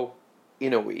Masao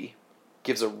Inoue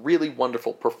gives a really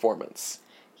wonderful performance.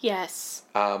 Yes.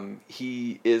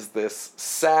 He is this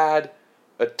sad,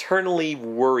 eternally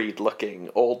worried-looking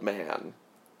old man.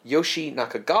 Yoshi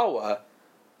Nakagawa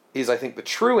is, I think, the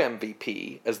true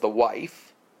MVP as the wife.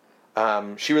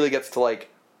 She really gets to,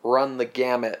 run the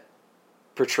gamut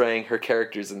portraying her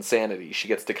character's insanity. She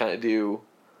gets to kind of do,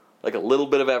 a little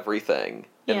bit of everything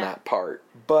in that part.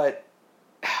 But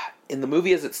in the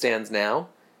movie as it stands now,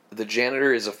 the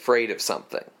janitor is afraid of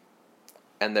something.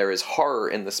 And there is horror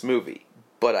in this movie.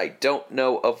 But I don't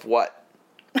know of what.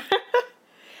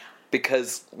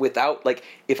 Because without,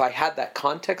 if I had that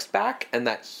context back and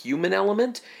that human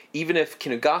element, even if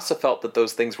Kinugasa felt that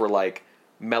those things were,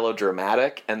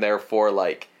 melodramatic and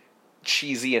therefore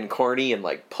cheesy and corny and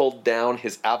pulled down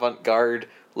his avant-garde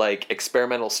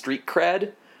experimental street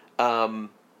cred,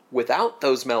 without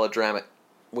those melodramatic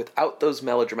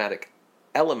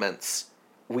elements,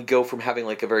 we go from having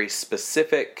a very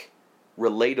specific,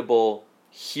 relatable,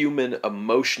 human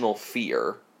emotional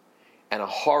fear and a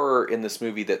horror in this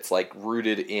movie that's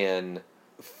rooted in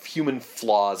human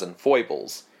flaws and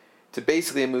foibles to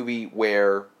basically a movie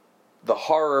where the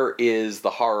horror is the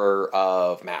horror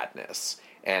of madness,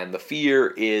 and the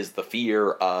fear is the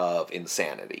fear of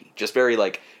insanity. Just very,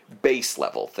 base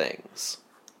level things.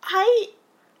 I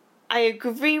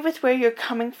agree with where you're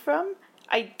coming from.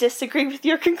 I disagree with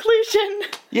your conclusion.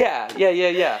 Yeah,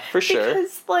 for sure.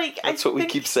 Because, That's what we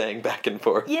keep saying back and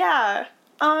forth. Yeah.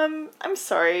 I'm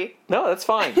sorry. No, that's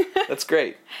fine. That's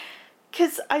great.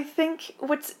 Because I think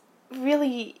what's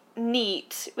really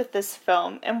neat with this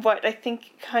film, and what I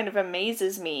think kind of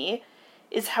amazes me,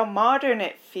 is how modern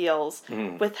it feels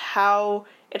with how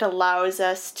it allows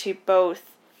us to both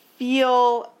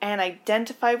feel and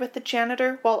identify with the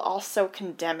janitor while also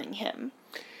condemning him.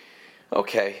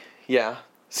 Okay, yeah.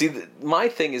 See, my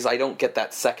thing is I don't get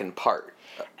that second part.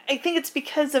 I think it's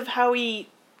because of how he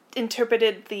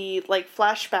interpreted the,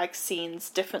 flashback scenes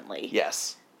differently.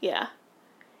 Yes. Yeah.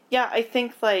 Yeah, I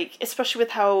think, especially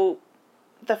with how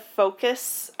the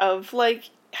focus of,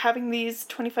 having these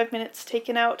 25 minutes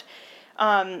taken out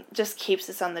just keeps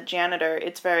us on the janitor.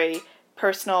 It's very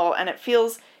personal, and it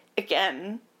feels,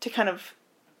 again, to kind of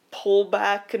pull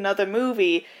back another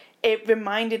movie, it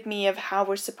reminded me of how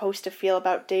we're supposed to feel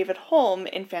about David Holm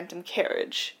in Phantom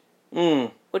Carriage.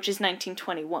 Which is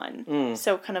 1921.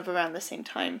 So kind of around the same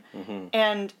time. Mm-hmm.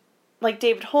 And,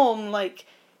 David Holm,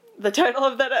 the title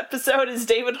of that episode is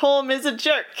David Holm is a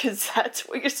Jerk, because that's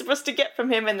what you're supposed to get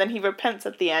from him, and then he repents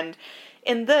at the end.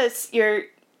 In this, you're,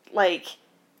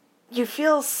 you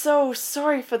feel so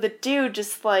sorry for the dude,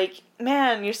 just like,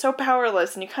 man, you're so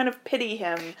powerless, and you kind of pity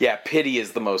him. Yeah, pity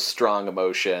is the most strong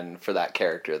emotion for that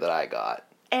character that I got.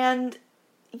 And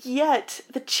yet,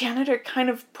 the janitor kind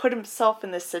of put himself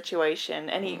in this situation,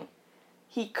 and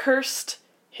he cursed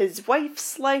his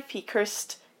wife's life, he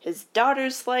cursed his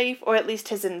daughter's life, or at least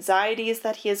his anxiety is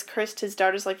that he has cursed his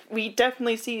daughter's life. We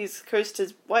definitely see he's cursed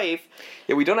his wife.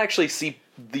 Yeah, we don't actually see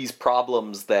these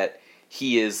problems that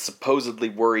he is supposedly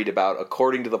worried about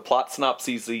according to the plot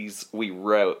synopses we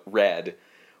read.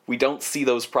 We don't see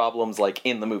those problems, like,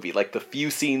 in the movie. Like, the few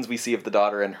scenes we see of the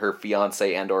daughter and her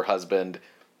fiancé and or husband,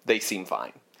 they seem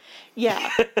fine.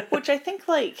 Yeah, which I think,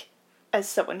 like, as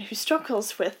someone who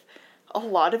struggles with a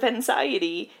lot of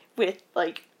anxiety with,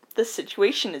 like, the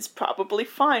situation is probably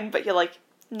fine, but you're, like,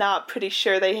 not pretty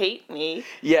sure they hate me.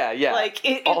 Yeah. Like,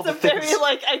 it's a very,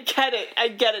 like, I get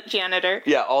it, janitor.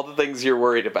 Yeah, all the things you're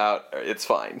worried about, it's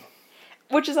fine.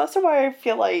 Which is also why I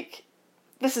feel like,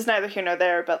 this is neither here nor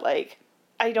there, but, like,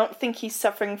 I don't think he's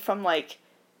suffering from, like,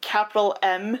 capital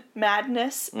M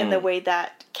madness in the way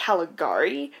that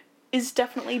Caligari is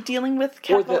definitely dealing with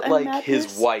capital M madness. Or that, like,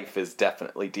 his wife is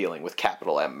definitely dealing with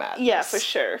capital M madness. Yeah,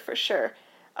 for sure.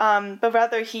 But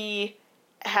rather he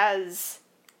has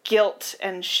guilt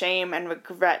and shame and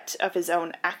regret of his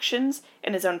own actions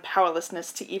and his own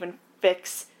powerlessness to even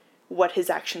fix what his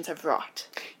actions have wrought.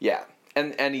 Yeah,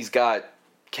 and he's got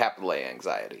capital A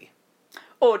anxiety.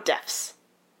 Or deaths.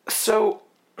 So,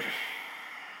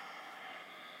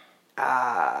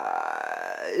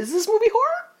 is this movie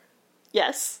horror?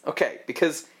 Yes. Okay,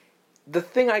 because the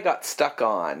thing I got stuck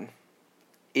on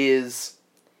is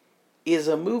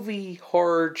a movie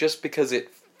horror just because it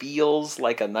feels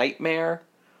like a nightmare?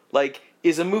 Like,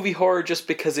 is a movie horror just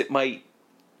because it might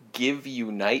give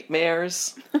you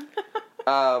nightmares?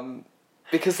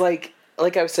 Because, like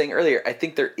I was saying earlier, I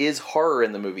think there is horror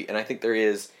in the movie, and I think there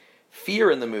is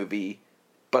fear in the movie,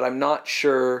 but I'm not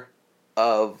sure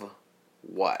of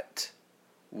what.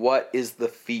 What is the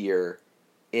fear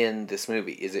in this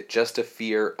movie? Is it just a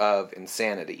fear of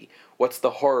insanity? What's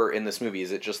the horror in this movie?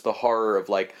 Is it just the horror of,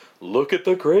 like, look at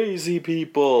the crazy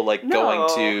people, like, going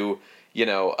to, you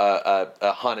know,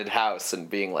 a haunted house and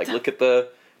being like, look at the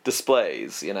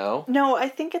displays, you know? No, I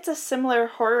think it's a similar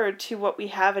horror to what we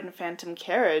have in Phantom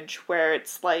Carriage, where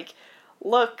it's like,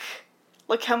 look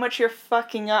how much you're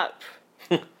fucking up.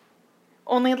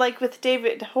 Only, like, with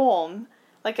David Holm,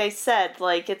 like I said,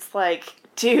 like, it's like,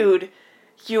 dude,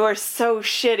 you are so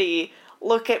shitty.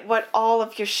 Look at what all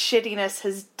of your shittiness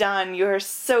has done. You're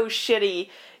so shitty.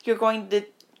 You're going to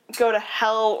go to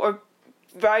hell or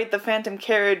ride the Phantom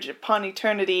Carriage upon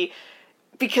eternity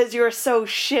because you're so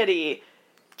shitty.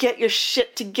 Get your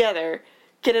shit together.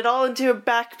 Get it all into a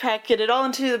backpack. Get it all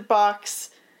into the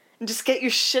box. And just get your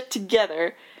shit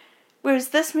together. Whereas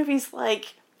this movie's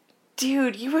like,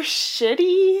 dude, you were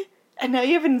shitty, and now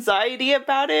you have anxiety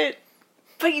about it,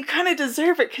 but you kind of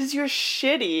deserve it because you're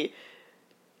shitty.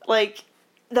 Like,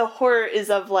 the horror is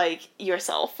of, like,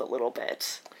 yourself a little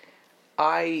bit.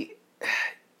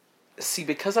 See,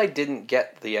 because I didn't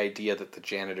get the idea that the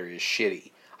janitor is shitty,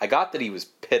 I got that he was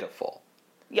pitiful.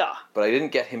 Yeah. But I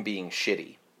didn't get him being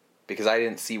shitty, because I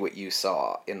didn't see what you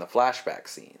saw in the flashback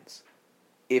scenes.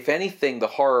 If anything, the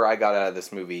horror I got out of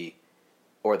this movie,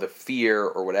 or the fear,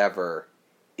 or whatever,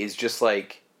 is just,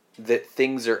 like, that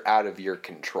things are out of your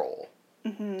control.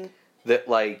 Mm-hmm. That,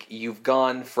 like, you've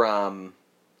gone from,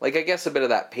 like, I guess a bit of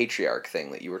that patriarch thing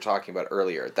that you were talking about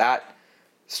earlier, that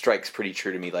strikes pretty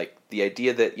true to me. Like, the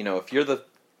idea that, you know, if you're the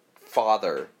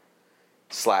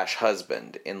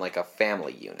father/husband in, like, a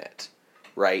family unit,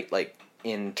 right? Like,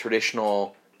 in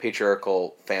traditional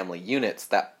patriarchal family units,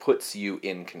 that puts you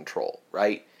in control,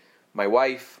 right? My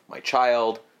wife, my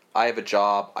child, I have a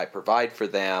job, I provide for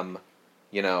them,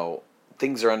 you know,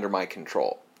 things are under my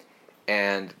control.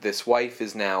 And this wife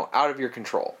is now out of your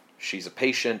control. She's a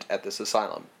patient at this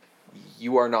asylum.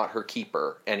 You are not her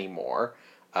keeper anymore.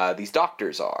 These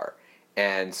doctors are.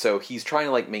 And so he's trying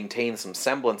to, like, maintain some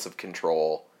semblance of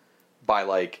control by,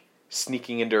 like,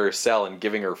 sneaking into her cell and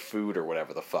giving her food or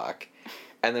whatever the fuck.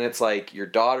 And then it's like, your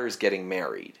daughter's getting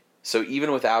married. So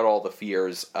even without all the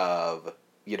fears of,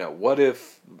 you know, what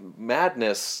if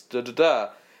madness,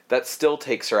 that still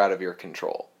takes her out of your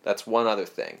control. That's one other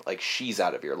thing. Like, she's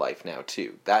out of your life now,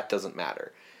 too. That doesn't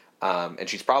matter. And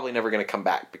she's probably never going to come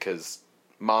back because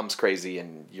mom's crazy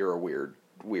and you're a weird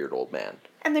old man.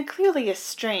 And they're clearly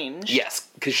estranged. Yes,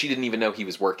 because she didn't even know he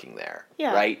was working there.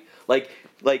 Yeah. Right? Like,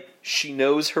 she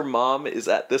knows her mom is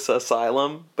at this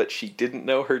asylum, but she didn't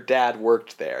know her dad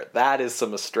worked there. That is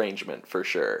some estrangement for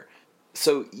sure.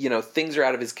 So, you know, things are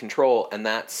out of his control, and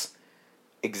that's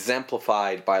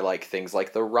exemplified by, like, things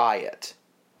like the riot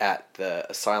at the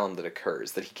asylum that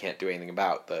occurs that he can't do anything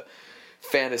about, the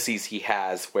fantasies he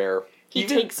has where he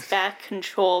takes back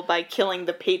control by killing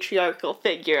the patriarchal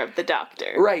figure of the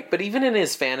Doctor. Right, but even in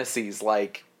his fantasies,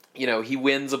 like, you know, he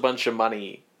wins a bunch of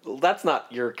money. That's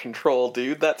not your control,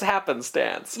 dude. That's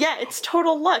happenstance. Yeah, it's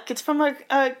total luck. It's from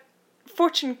a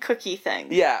fortune cookie thing.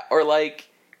 Yeah, or like,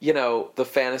 you know, the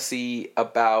fantasy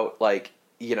about, like,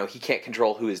 you know, he can't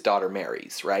control who his daughter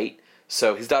marries, right?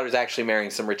 So his daughter's actually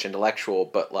marrying some rich intellectual,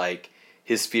 but, like,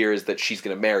 his fear is that she's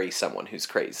going to marry someone who's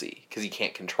crazy, because he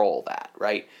can't control that,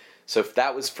 right? So if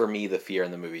that was, for me, the fear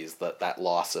in the movie, is that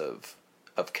loss of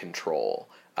control,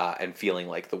 and feeling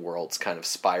like the world's kind of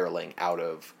spiraling out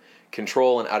of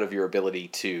control and out of your ability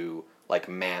to, like,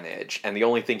 manage. And the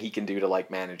only thing he can do to, like,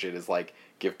 manage it is, like,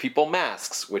 give people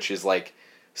masks, which is, like,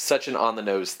 such an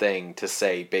on-the-nose thing to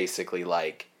say, basically,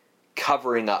 like,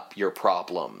 covering up your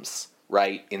problems,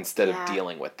 right, instead of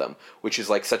dealing with them, which is,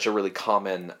 like, such a really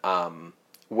common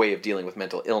way of dealing with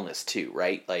mental illness, too,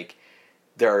 right? Like,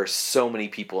 there are so many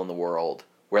people in the world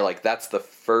where, like, that's the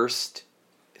first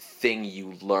thing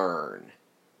you learn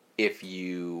if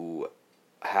you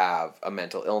have a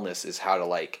mental illness, is how to,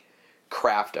 like,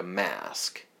 craft a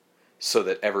mask so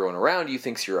that everyone around you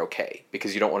thinks you're okay,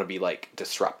 because you don't want to be, like,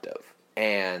 disruptive.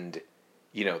 And,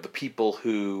 you know, the people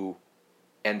who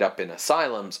end up in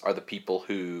asylums are the people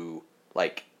who,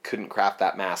 like, couldn't craft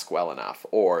that mask well enough,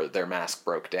 or their mask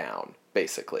broke down,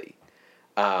 basically.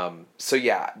 So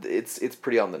yeah, it's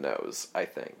pretty on the nose, I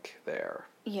think, there.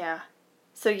 Yeah.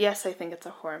 So yes, I think it's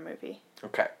a horror movie.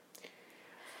 Okay.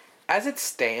 As it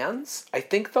stands, I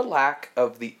think the lack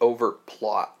of the overt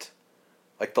plot,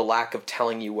 like the lack of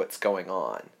telling you what's going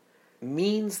on,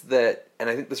 means that, and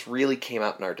I think this really came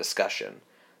out in our discussion,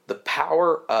 the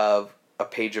power of A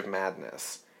Page of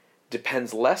Madness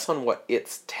depends less on what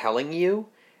it's telling you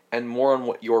and more on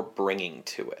what you're bringing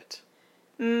to it.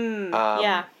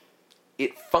 Yeah.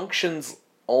 It functions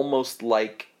almost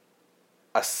like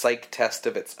a psych test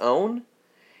of its own,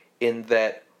 in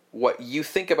that what you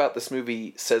think about this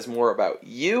movie says more about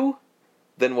you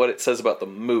than what it says about the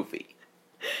movie.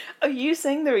 Are you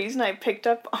saying the reason I picked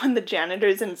up on the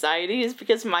janitor's anxiety is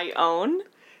because of my own?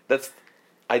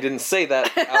 I didn't say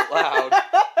that out loud.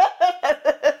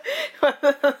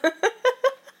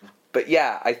 But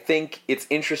yeah, I think it's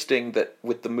interesting that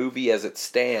with the movie as it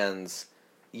stands,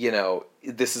 you know,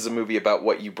 this is a movie about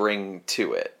what you bring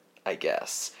to it, I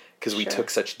guess. Because we took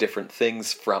such different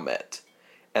things from it.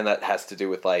 And that has to do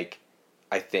with, like,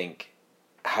 I think,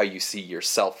 how you see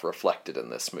yourself reflected in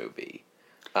this movie.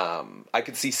 I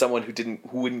could see someone who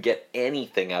wouldn't get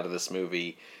anything out of this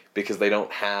movie because they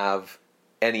don't have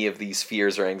any of these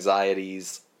fears or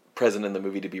anxieties present in the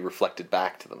movie to be reflected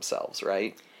back to themselves,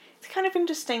 right? It's kind of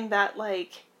interesting that,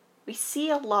 like, we see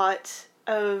a lot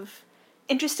of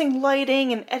interesting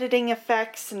lighting and editing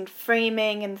effects and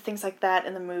framing and things like that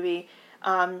in the movie.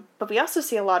 But we also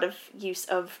see a lot of use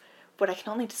of what I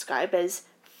can only describe as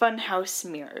funhouse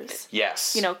mirrors.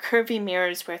 Yes. You know, curvy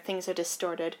mirrors where things are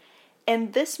distorted.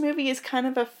 And this movie is kind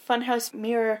of a funhouse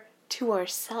mirror to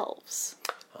ourselves.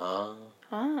 Do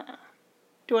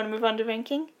you want to move on to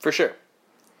ranking? For sure.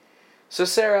 So,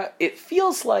 Sarah, it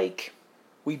feels like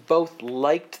we both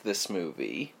liked this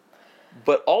movie,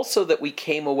 but also that we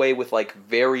came away with, like,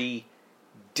 very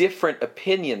different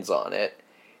opinions on it,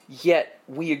 yet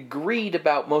we agreed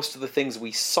about most of the things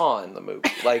we saw in the movie.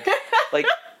 Like,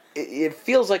 it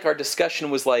feels like our discussion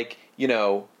was like, you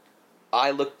know,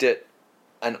 I looked at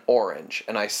an orange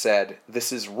and I said,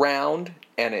 this is round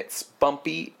and it's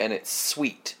bumpy and it's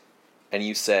sweet. And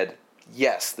you said,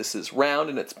 yes, this is round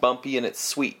and it's bumpy and it's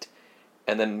sweet.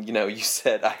 And then, you know, you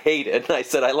said, I hate it. And I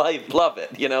said, I love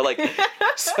it. You know, like,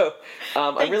 so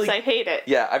I hate it.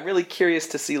 Yeah, I'm really curious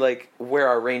to see, like, where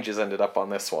our ranges ended up on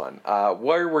this one.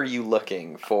 Where were you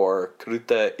looking for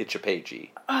Kruta Ichipeji?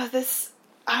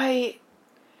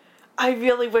 I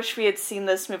really wish we had seen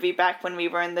this movie back when we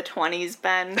were in the 20s,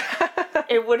 Ben.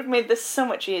 It would have made this so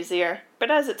much easier.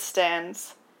 But as it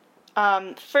stands,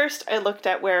 first I looked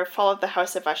at where Fall of the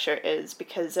House of Usher is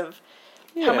because of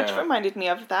how much it reminded me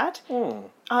of that.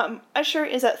 Usher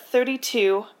is at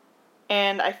 32,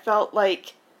 and I felt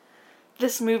like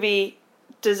this movie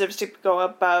deserves to go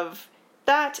above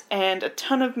that and a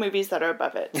ton of movies that are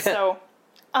above it. So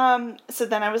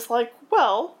then I was like,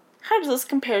 well, how does this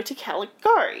compare to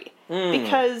Caligari?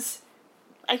 Because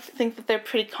I think that they're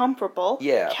pretty comparable.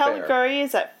 Yeah, Caligari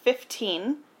is at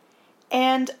 15,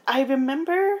 and I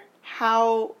remember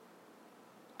how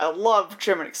I love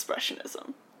German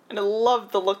Expressionism, and I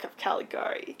love the look of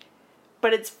Caligari,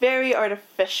 but it's very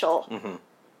artificial,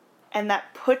 and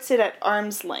that puts it at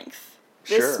arm's length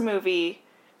This Sure. movie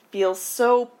feels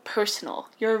so personal.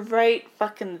 You're right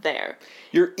fucking there.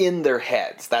 You're in their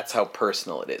heads. That's how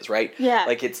personal it is, right? Yeah.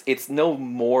 Like, it's no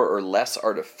more or less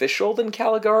artificial than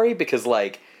Caligari, because,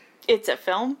 like, It's a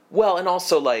film. well, and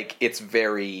also, like, it's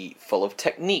very full of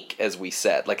technique, as we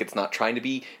said. Like, it's not trying to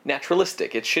be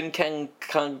naturalistic. It's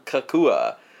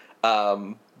Shinkankankakua.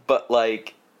 But,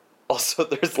 like, also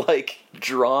there's, like,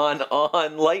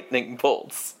 drawn-on lightning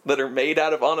bolts that are made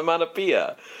out of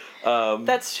onomatopoeia.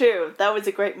 That's true. That was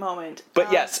a great moment.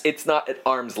 But yes, it's not at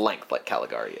arm's length like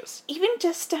Caligari is. Even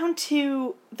just down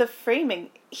to the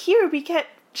framing. Here we get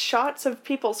shots of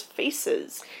people's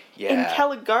faces. In Yeah.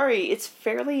 Caligari, it's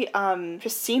fairly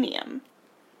proscenium.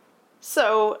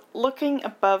 So, looking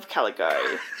above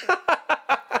Caligari.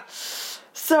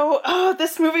 So,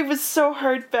 this movie was so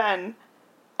hard, Ben.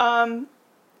 I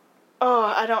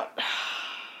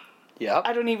Yeah.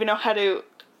 don't even know how to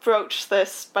broach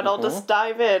this, but I'll just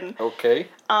dive in. Okay.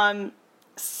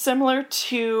 Similar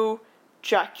to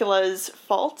Dracula's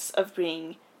faults of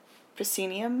being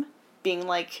proscenium, being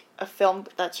like a film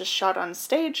that's just shot on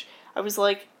stage, I was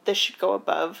like, this should go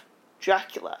above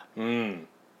Dracula.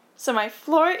 So my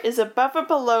floor is above or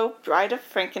below Bride of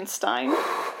Frankenstein.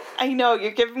 I know,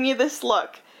 you're giving me this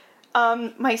look.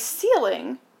 My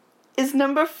ceiling is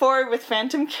number 4 with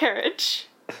Phantom Carriage.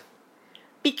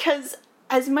 Because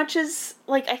as much as,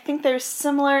 like, I think they're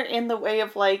similar in the way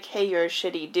of, like, hey, you're a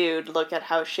shitty dude, look at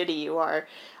how shitty you are.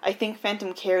 I think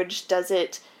Phantom Carriage does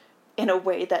it in a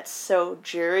way that's so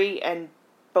dreary and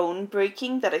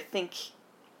bone-breaking that I think,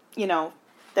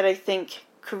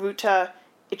 Karuta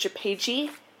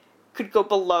Ichipeji could go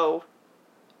below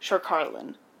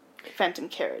Sharkarlin, Phantom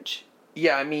Carriage.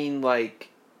 Yeah, I mean, like,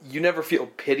 you never feel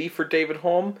pity for David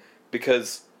Holm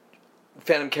because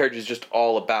Phantom Carriage is just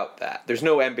all about that. There's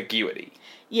no ambiguity.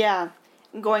 Yeah,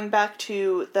 going back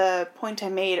to the point I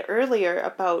made earlier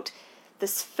about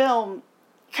this film,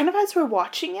 kind of as we're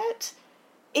watching it,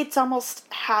 it's almost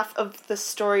half of the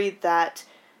story that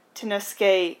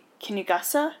Tenosuke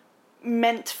Kinugasa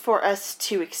meant for us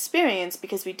to experience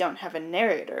because we don't have a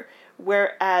narrator.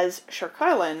 Whereas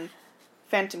Sharkarlin,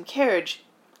 Phantom Carriage,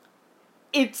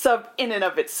 it's in and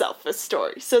of itself a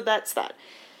story. So that's that.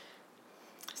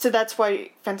 So that's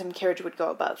why Phantom Carriage would go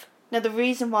above. Now the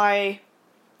reason why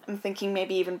I'm thinking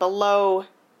maybe even below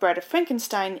Bride of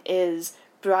Frankenstein is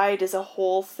Bride is a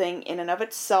whole thing in and of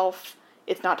itself.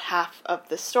 It's not half of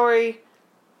the story.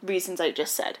 Reasons I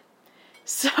just said.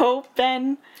 So,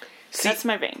 Ben, that's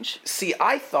my range. See,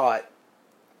 I thought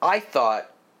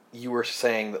you were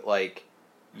saying that, like,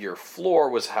 your floor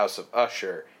was House of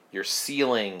Usher, your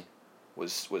ceiling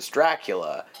was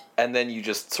Dracula, and then you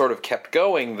just sort of kept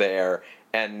going there,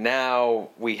 and now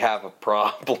we have a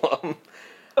problem.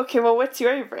 Okay, well, what's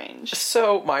your range?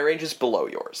 So, my range is below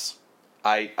yours.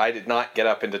 I did not get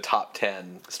up into top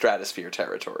 10 stratosphere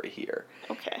territory here.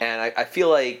 Okay. And I feel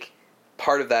like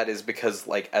part of that is because,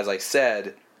 like, as I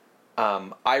said,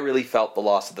 I really felt the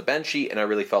loss of the Banshee, and I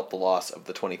really felt the loss of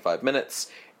the 25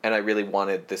 minutes, and I really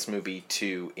wanted this movie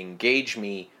to engage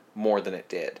me more than it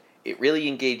did. It really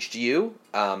engaged you.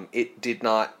 It did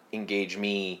not engage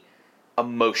me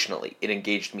emotionally. It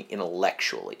engaged me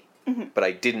intellectually. Mm-hmm. But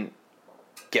I didn't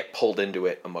get pulled into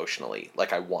it emotionally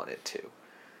like I wanted to.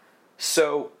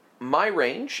 So, my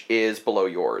range is below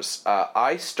yours.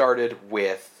 I started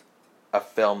with a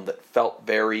film that felt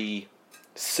very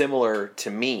similar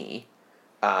to me,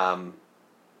 and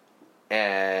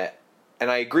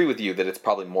I agree with you that it's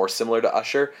probably more similar to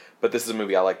Usher, but this is a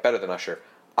movie I like better than Usher.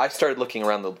 I started looking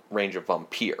around the range of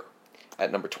Vampire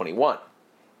at number 21,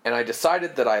 and I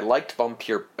decided that I liked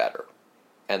Vampire better.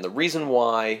 And the reason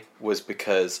why was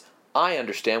because I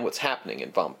understand what's happening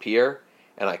in Vampire,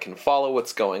 and I can follow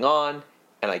what's going on,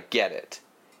 and I get it.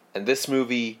 And this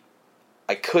movie,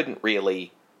 I couldn't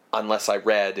really, unless I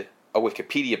read a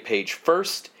Wikipedia page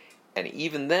first, and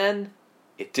even then,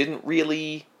 it didn't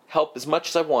really help as much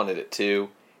as I wanted it to,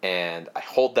 and I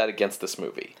hold that against this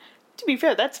movie. To be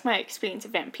fair, that's my experience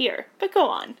of Vampire, but go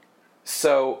on.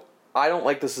 So, I don't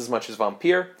like this as much as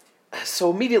Vampire, so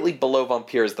immediately below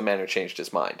Vampire is The Man Who Changed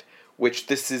His Mind, which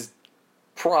this is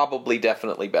probably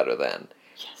definitely better than.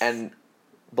 Yes. And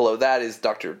below that is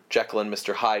Dr. Jekyll and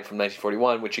Mr. Hyde from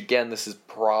 1941, which again, this is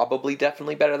probably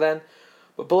definitely better than.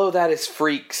 But below that is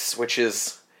Freaks, which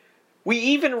is... We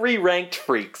even re-ranked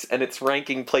Freaks, and its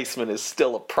ranking placement is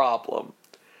still a problem.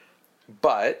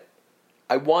 But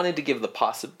I wanted to give the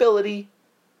possibility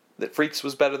that Freaks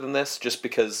was better than this, just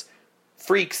because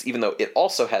Freaks, even though it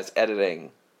also has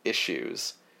editing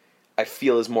issues, I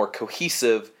feel is more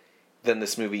cohesive than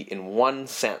this movie in one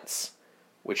sense,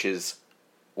 which is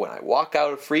when I walk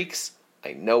out of Freaks,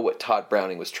 I know what Todd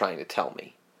Browning was trying to tell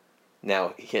me.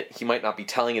 Now, he might not be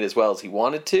telling it as well as he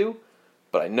wanted to,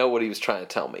 but I know what he was trying to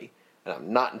tell me. And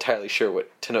I'm not entirely sure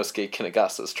what Tenosuke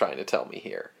Kinagasa is trying to tell me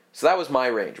here. So that was my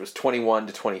range, was 21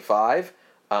 to 25.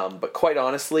 But quite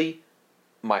honestly,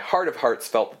 my heart of hearts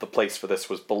felt that the place for this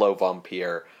was below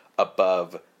Vampire,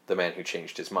 above The Man Who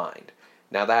Changed His Mind.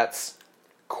 Now that's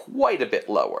quite a bit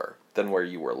lower than where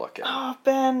you were looking. Oh,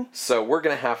 Ben. So we're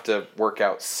going to have to work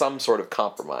out some sort of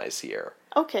compromise here.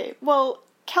 Okay, well,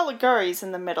 Caligari's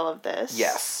in the middle of this.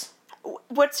 Yes.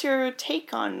 What's your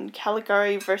take on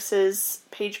Caligari versus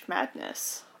Page of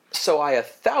Madness? So I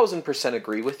 1,000%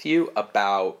 agree with you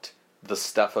about the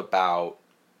stuff about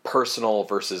personal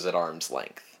versus at arm's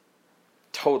length.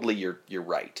 Totally, you're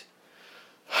right.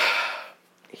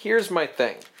 Here's my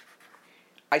thing.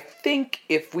 I think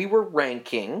if we were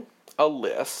ranking a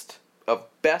list of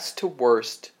best to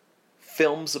worst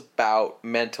films about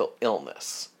mental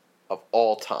illness of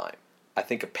all time, I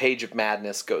think A Page of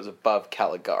Madness goes above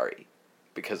Caligari.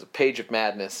 Because A Page of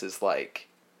Madness is like,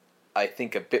 I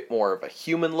think, a bit more of a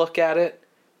human look at it.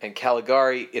 And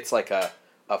Caligari, it's like a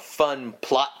fun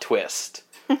plot twist.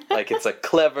 Like, it's a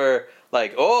clever,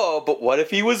 like, oh, but what if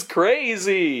he was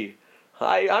crazy?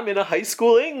 I'm in a high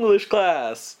school English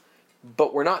class.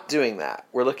 But we're not doing that.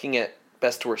 We're looking at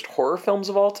best to worst horror films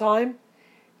of all time.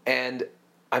 And,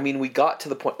 I mean, we got to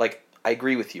the point, like, I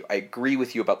agree with you. I agree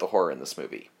with you about the horror in this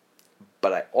movie.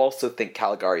 But I also think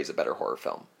Caligari is a better horror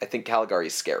film. I think Caligari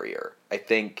is scarier. I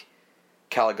think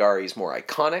Caligari is more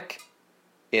iconic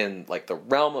in, like, the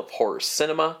realm of horror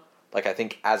cinema. Like, I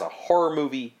think as a horror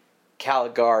movie,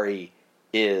 Caligari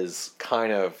is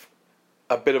kind of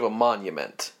a bit of a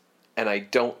monument. And I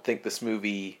don't think this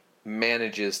movie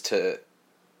manages to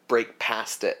break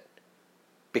past it.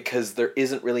 Because there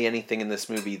isn't really anything in this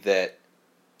movie that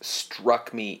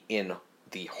struck me in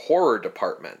the horror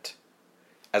department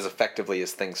as effectively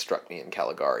as things struck me in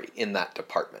Caligari in that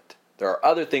department. There are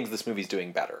other things this movie's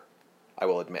doing better, I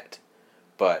will admit.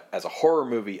 But as a horror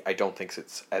movie, I don't think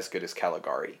it's as good as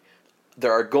Caligari.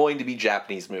 There are going to be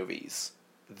Japanese movies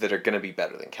that are going to be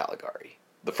better than Caligari.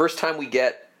 The first time we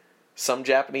get some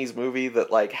Japanese movie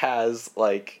that, like, has,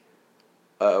 like,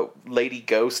 a lady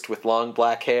ghost with long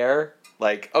black hair,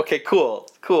 like, okay, cool,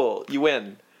 you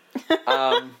win.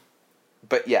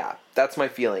 But yeah, that's my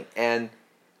feeling. And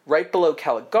right below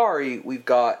Caligari, we've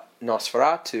got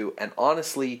Nosferatu, and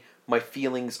honestly, my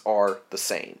feelings are the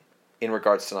same in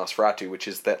regards to Nosferatu, which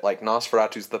is that, like,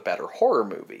 Nosferatu's the better horror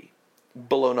movie.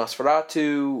 Below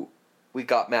Nosferatu, we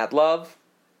got Mad Love.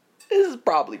 This is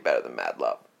probably better than Mad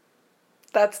Love.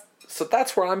 That's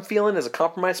where I'm feeling as a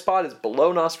compromise spot, is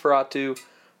below Nosferatu,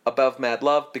 above Mad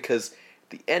Love, because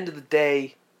at the end of the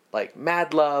day, like,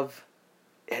 Mad Love,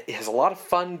 it has a lot of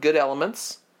fun, good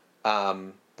elements.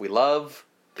 We love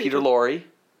Peter Lorre.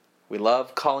 We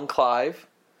love Colin Clive.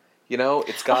 You know,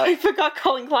 it's got... I forgot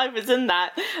Colin Clive was in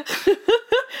that.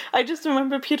 I just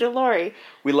remember Peter Lorre.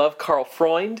 We love Carl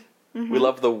Freund. Mm-hmm. We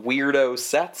love the weirdo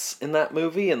sets in that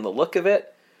movie and the look of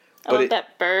it. I love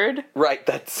that bird. Right,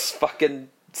 that's fucking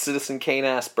Citizen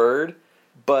Kane-ass bird.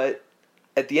 But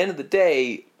at the end of the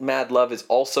day, Mad Love is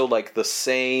also, like, the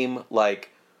same,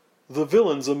 like, the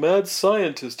villain's a mad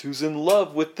scientist who's in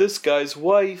love with this guy's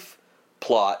wife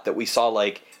plot that we saw,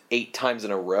 like, 8 times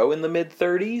in a row in the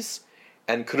mid-30s.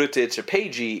 And Kurute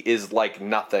Ichipeiji is like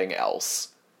nothing else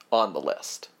on the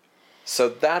list. So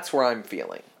that's where I'm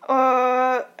feeling.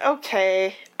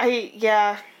 Okay.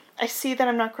 I see that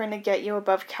I'm not going to get you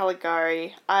above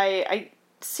Caligari. I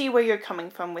see where you're coming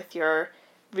from with your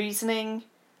reasoning.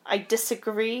 I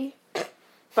disagree,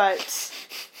 but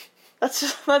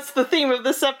that's the theme of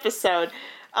this episode.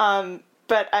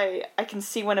 But I can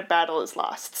see when a battle is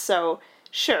lost. So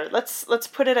sure, let's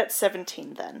put it at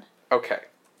 17 then. Okay.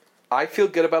 I feel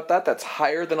good about that. That's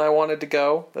higher than I wanted to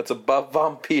go. That's above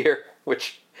Vampire,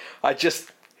 which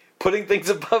putting things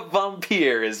above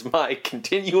Vampire is my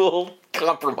continual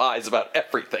compromise about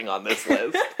everything on this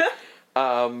list.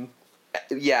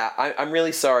 Yeah, I'm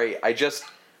really sorry. I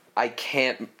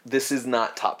can't, this is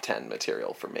not top 10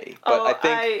 material for me.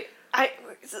 But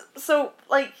so,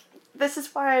 like, this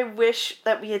is why I wish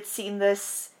that we had seen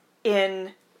this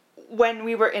when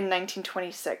we were in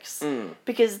 1926.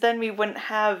 Because then we wouldn't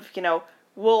have,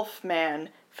 Wolfman,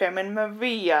 Fairman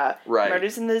Maria, right.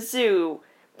 Murders in the Zoo.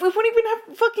 We wouldn't even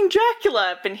have fucking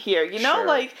Dracula up in here, Sure.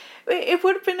 Like, it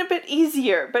would have been a bit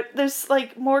easier, but there's,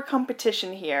 like, more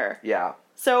competition here. Yeah.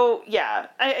 So, yeah,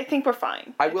 I think we're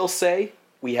fine. I will say,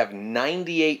 we have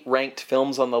 98 ranked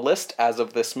films on the list as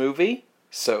of this movie,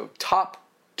 so top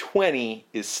 20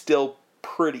 is still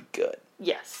pretty good.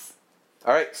 Yes.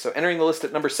 Alright, so entering the list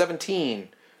at number 17,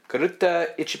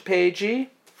 Karuta Ichipeiji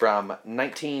from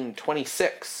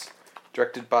 1926,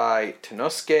 directed by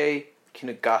Tenosuke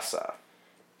Kinugasa.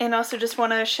 And also just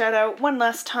want to shout out one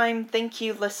last time, thank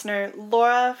you, listener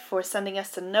Laura, for sending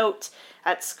us a note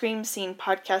at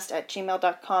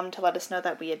screamscenepodcast@gmail.com to let us know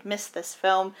that we had missed this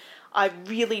film. I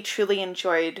really, truly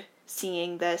enjoyed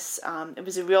seeing this. It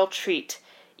was a real treat,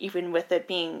 even with it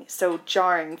being so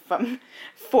jarring from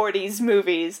 40s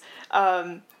movies.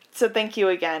 So thank you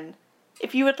again.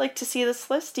 If you would like to see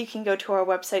this list, you can go to our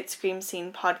website,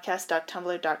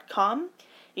 screamscenepodcast.tumblr.com.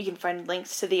 You can find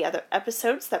links to the other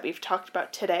episodes that we've talked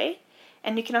about today.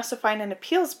 And you can also find an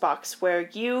appeals box where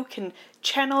you can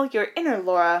channel your inner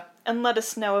Laura and let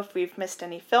us know if we've missed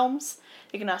any films.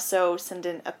 You can also send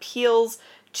in appeals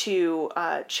to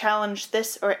challenge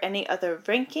this or any other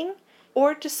ranking,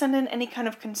 or to send in any kind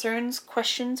of concerns,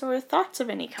 questions, or thoughts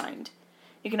of any kind.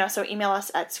 You can also email us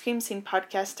at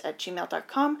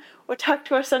screamscenepodcast@gmail.com or talk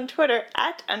to us on Twitter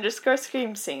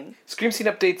 @_screamscene. Scream Scene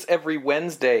updates every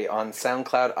Wednesday on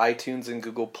SoundCloud, iTunes, and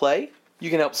Google Play. You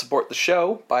can help support the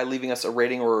show by leaving us a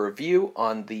rating or a review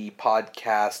on the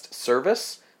podcast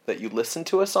service that you listen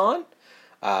to us on.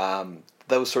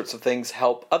 Those sorts of things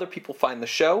help other people find the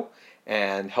show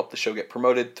and help the show get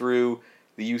promoted through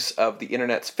the use of the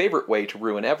internet's favorite way to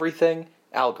ruin everything,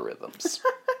 algorithms.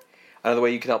 Another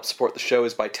way you can help support the show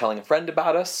is by telling a friend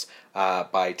about us,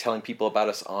 by telling people about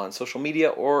us on social media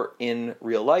or in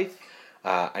real life.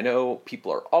 I know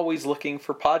people are always looking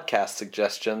for podcast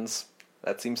suggestions.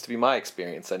 That seems to be my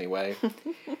experience anyway.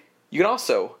 You can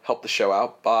also help the show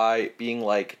out by being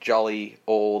like jolly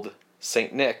old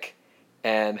Saint Nick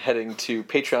and heading to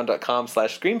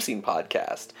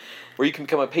patreon.com/screamscenepodcast, where you can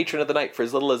become a patron of the night for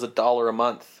as little as $1 a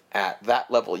month. At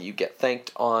that level, you get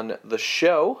thanked on the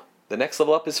show. The next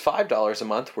level up is $5 a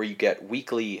month, where you get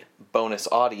weekly bonus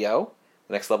audio.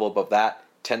 The next level above that,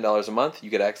 $10 a month, you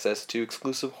get access to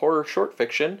exclusive horror short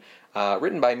fiction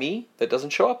written by me that doesn't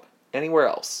show up anywhere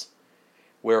else.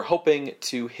 We're hoping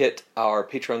to hit our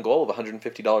Patreon goal of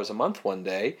 $150 a month one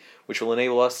day, which will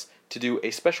enable us to do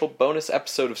a special bonus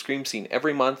episode of Scream Scene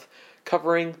every month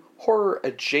covering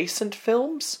horror-adjacent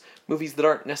films, movies that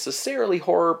aren't necessarily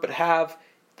horror but have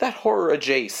that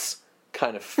horror-adjacent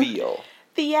kind of feel.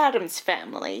 The Addams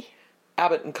Family.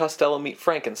 Abbott and Costello meet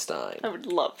Frankenstein. I would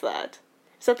love that.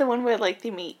 Is that the one where, like,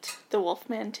 they meet the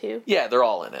Wolfman, too? Yeah, they're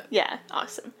all in it. Yeah,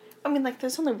 awesome. I mean, like,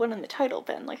 there's only one in the title,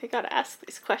 Ben. Like, I gotta ask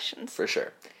these questions. For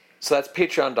sure. So that's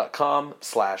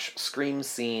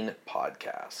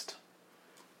patreon.com/screamscenepodcast.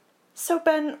 So,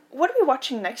 Ben, what are we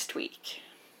watching next week?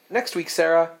 Next week,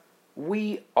 Sarah,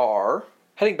 we are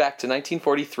heading back to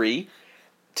 1943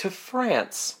 to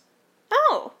France.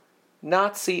 Oh!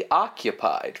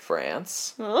 Nazi-occupied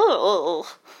France.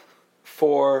 Oh.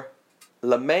 For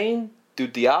La Main du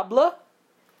Diable.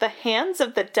 The Hands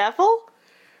of the Devil?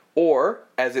 Or,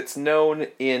 as it's known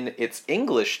in its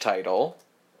English title,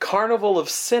 Carnival of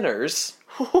Sinners.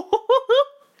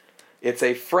 It's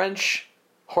a French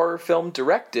horror film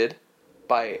directed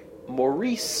by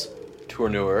Maurice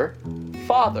Tourneur,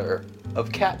 father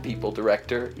of Cat People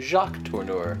director Jacques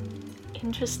Tourneur.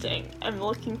 Interesting. I'm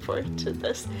looking forward to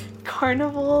this.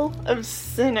 Carnival of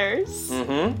Sinners.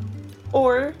 Mm-hmm.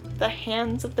 Or The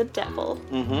Hands of the Devil.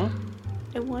 Mm-hmm.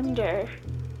 I wonder,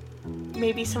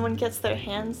 maybe someone gets their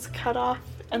hands cut off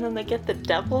and then they get the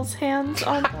devil's hands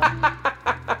on them?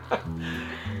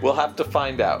 We'll have to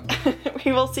find out.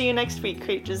 We will see you next week,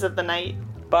 creatures of the night.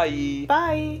 Bye.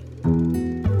 Bye.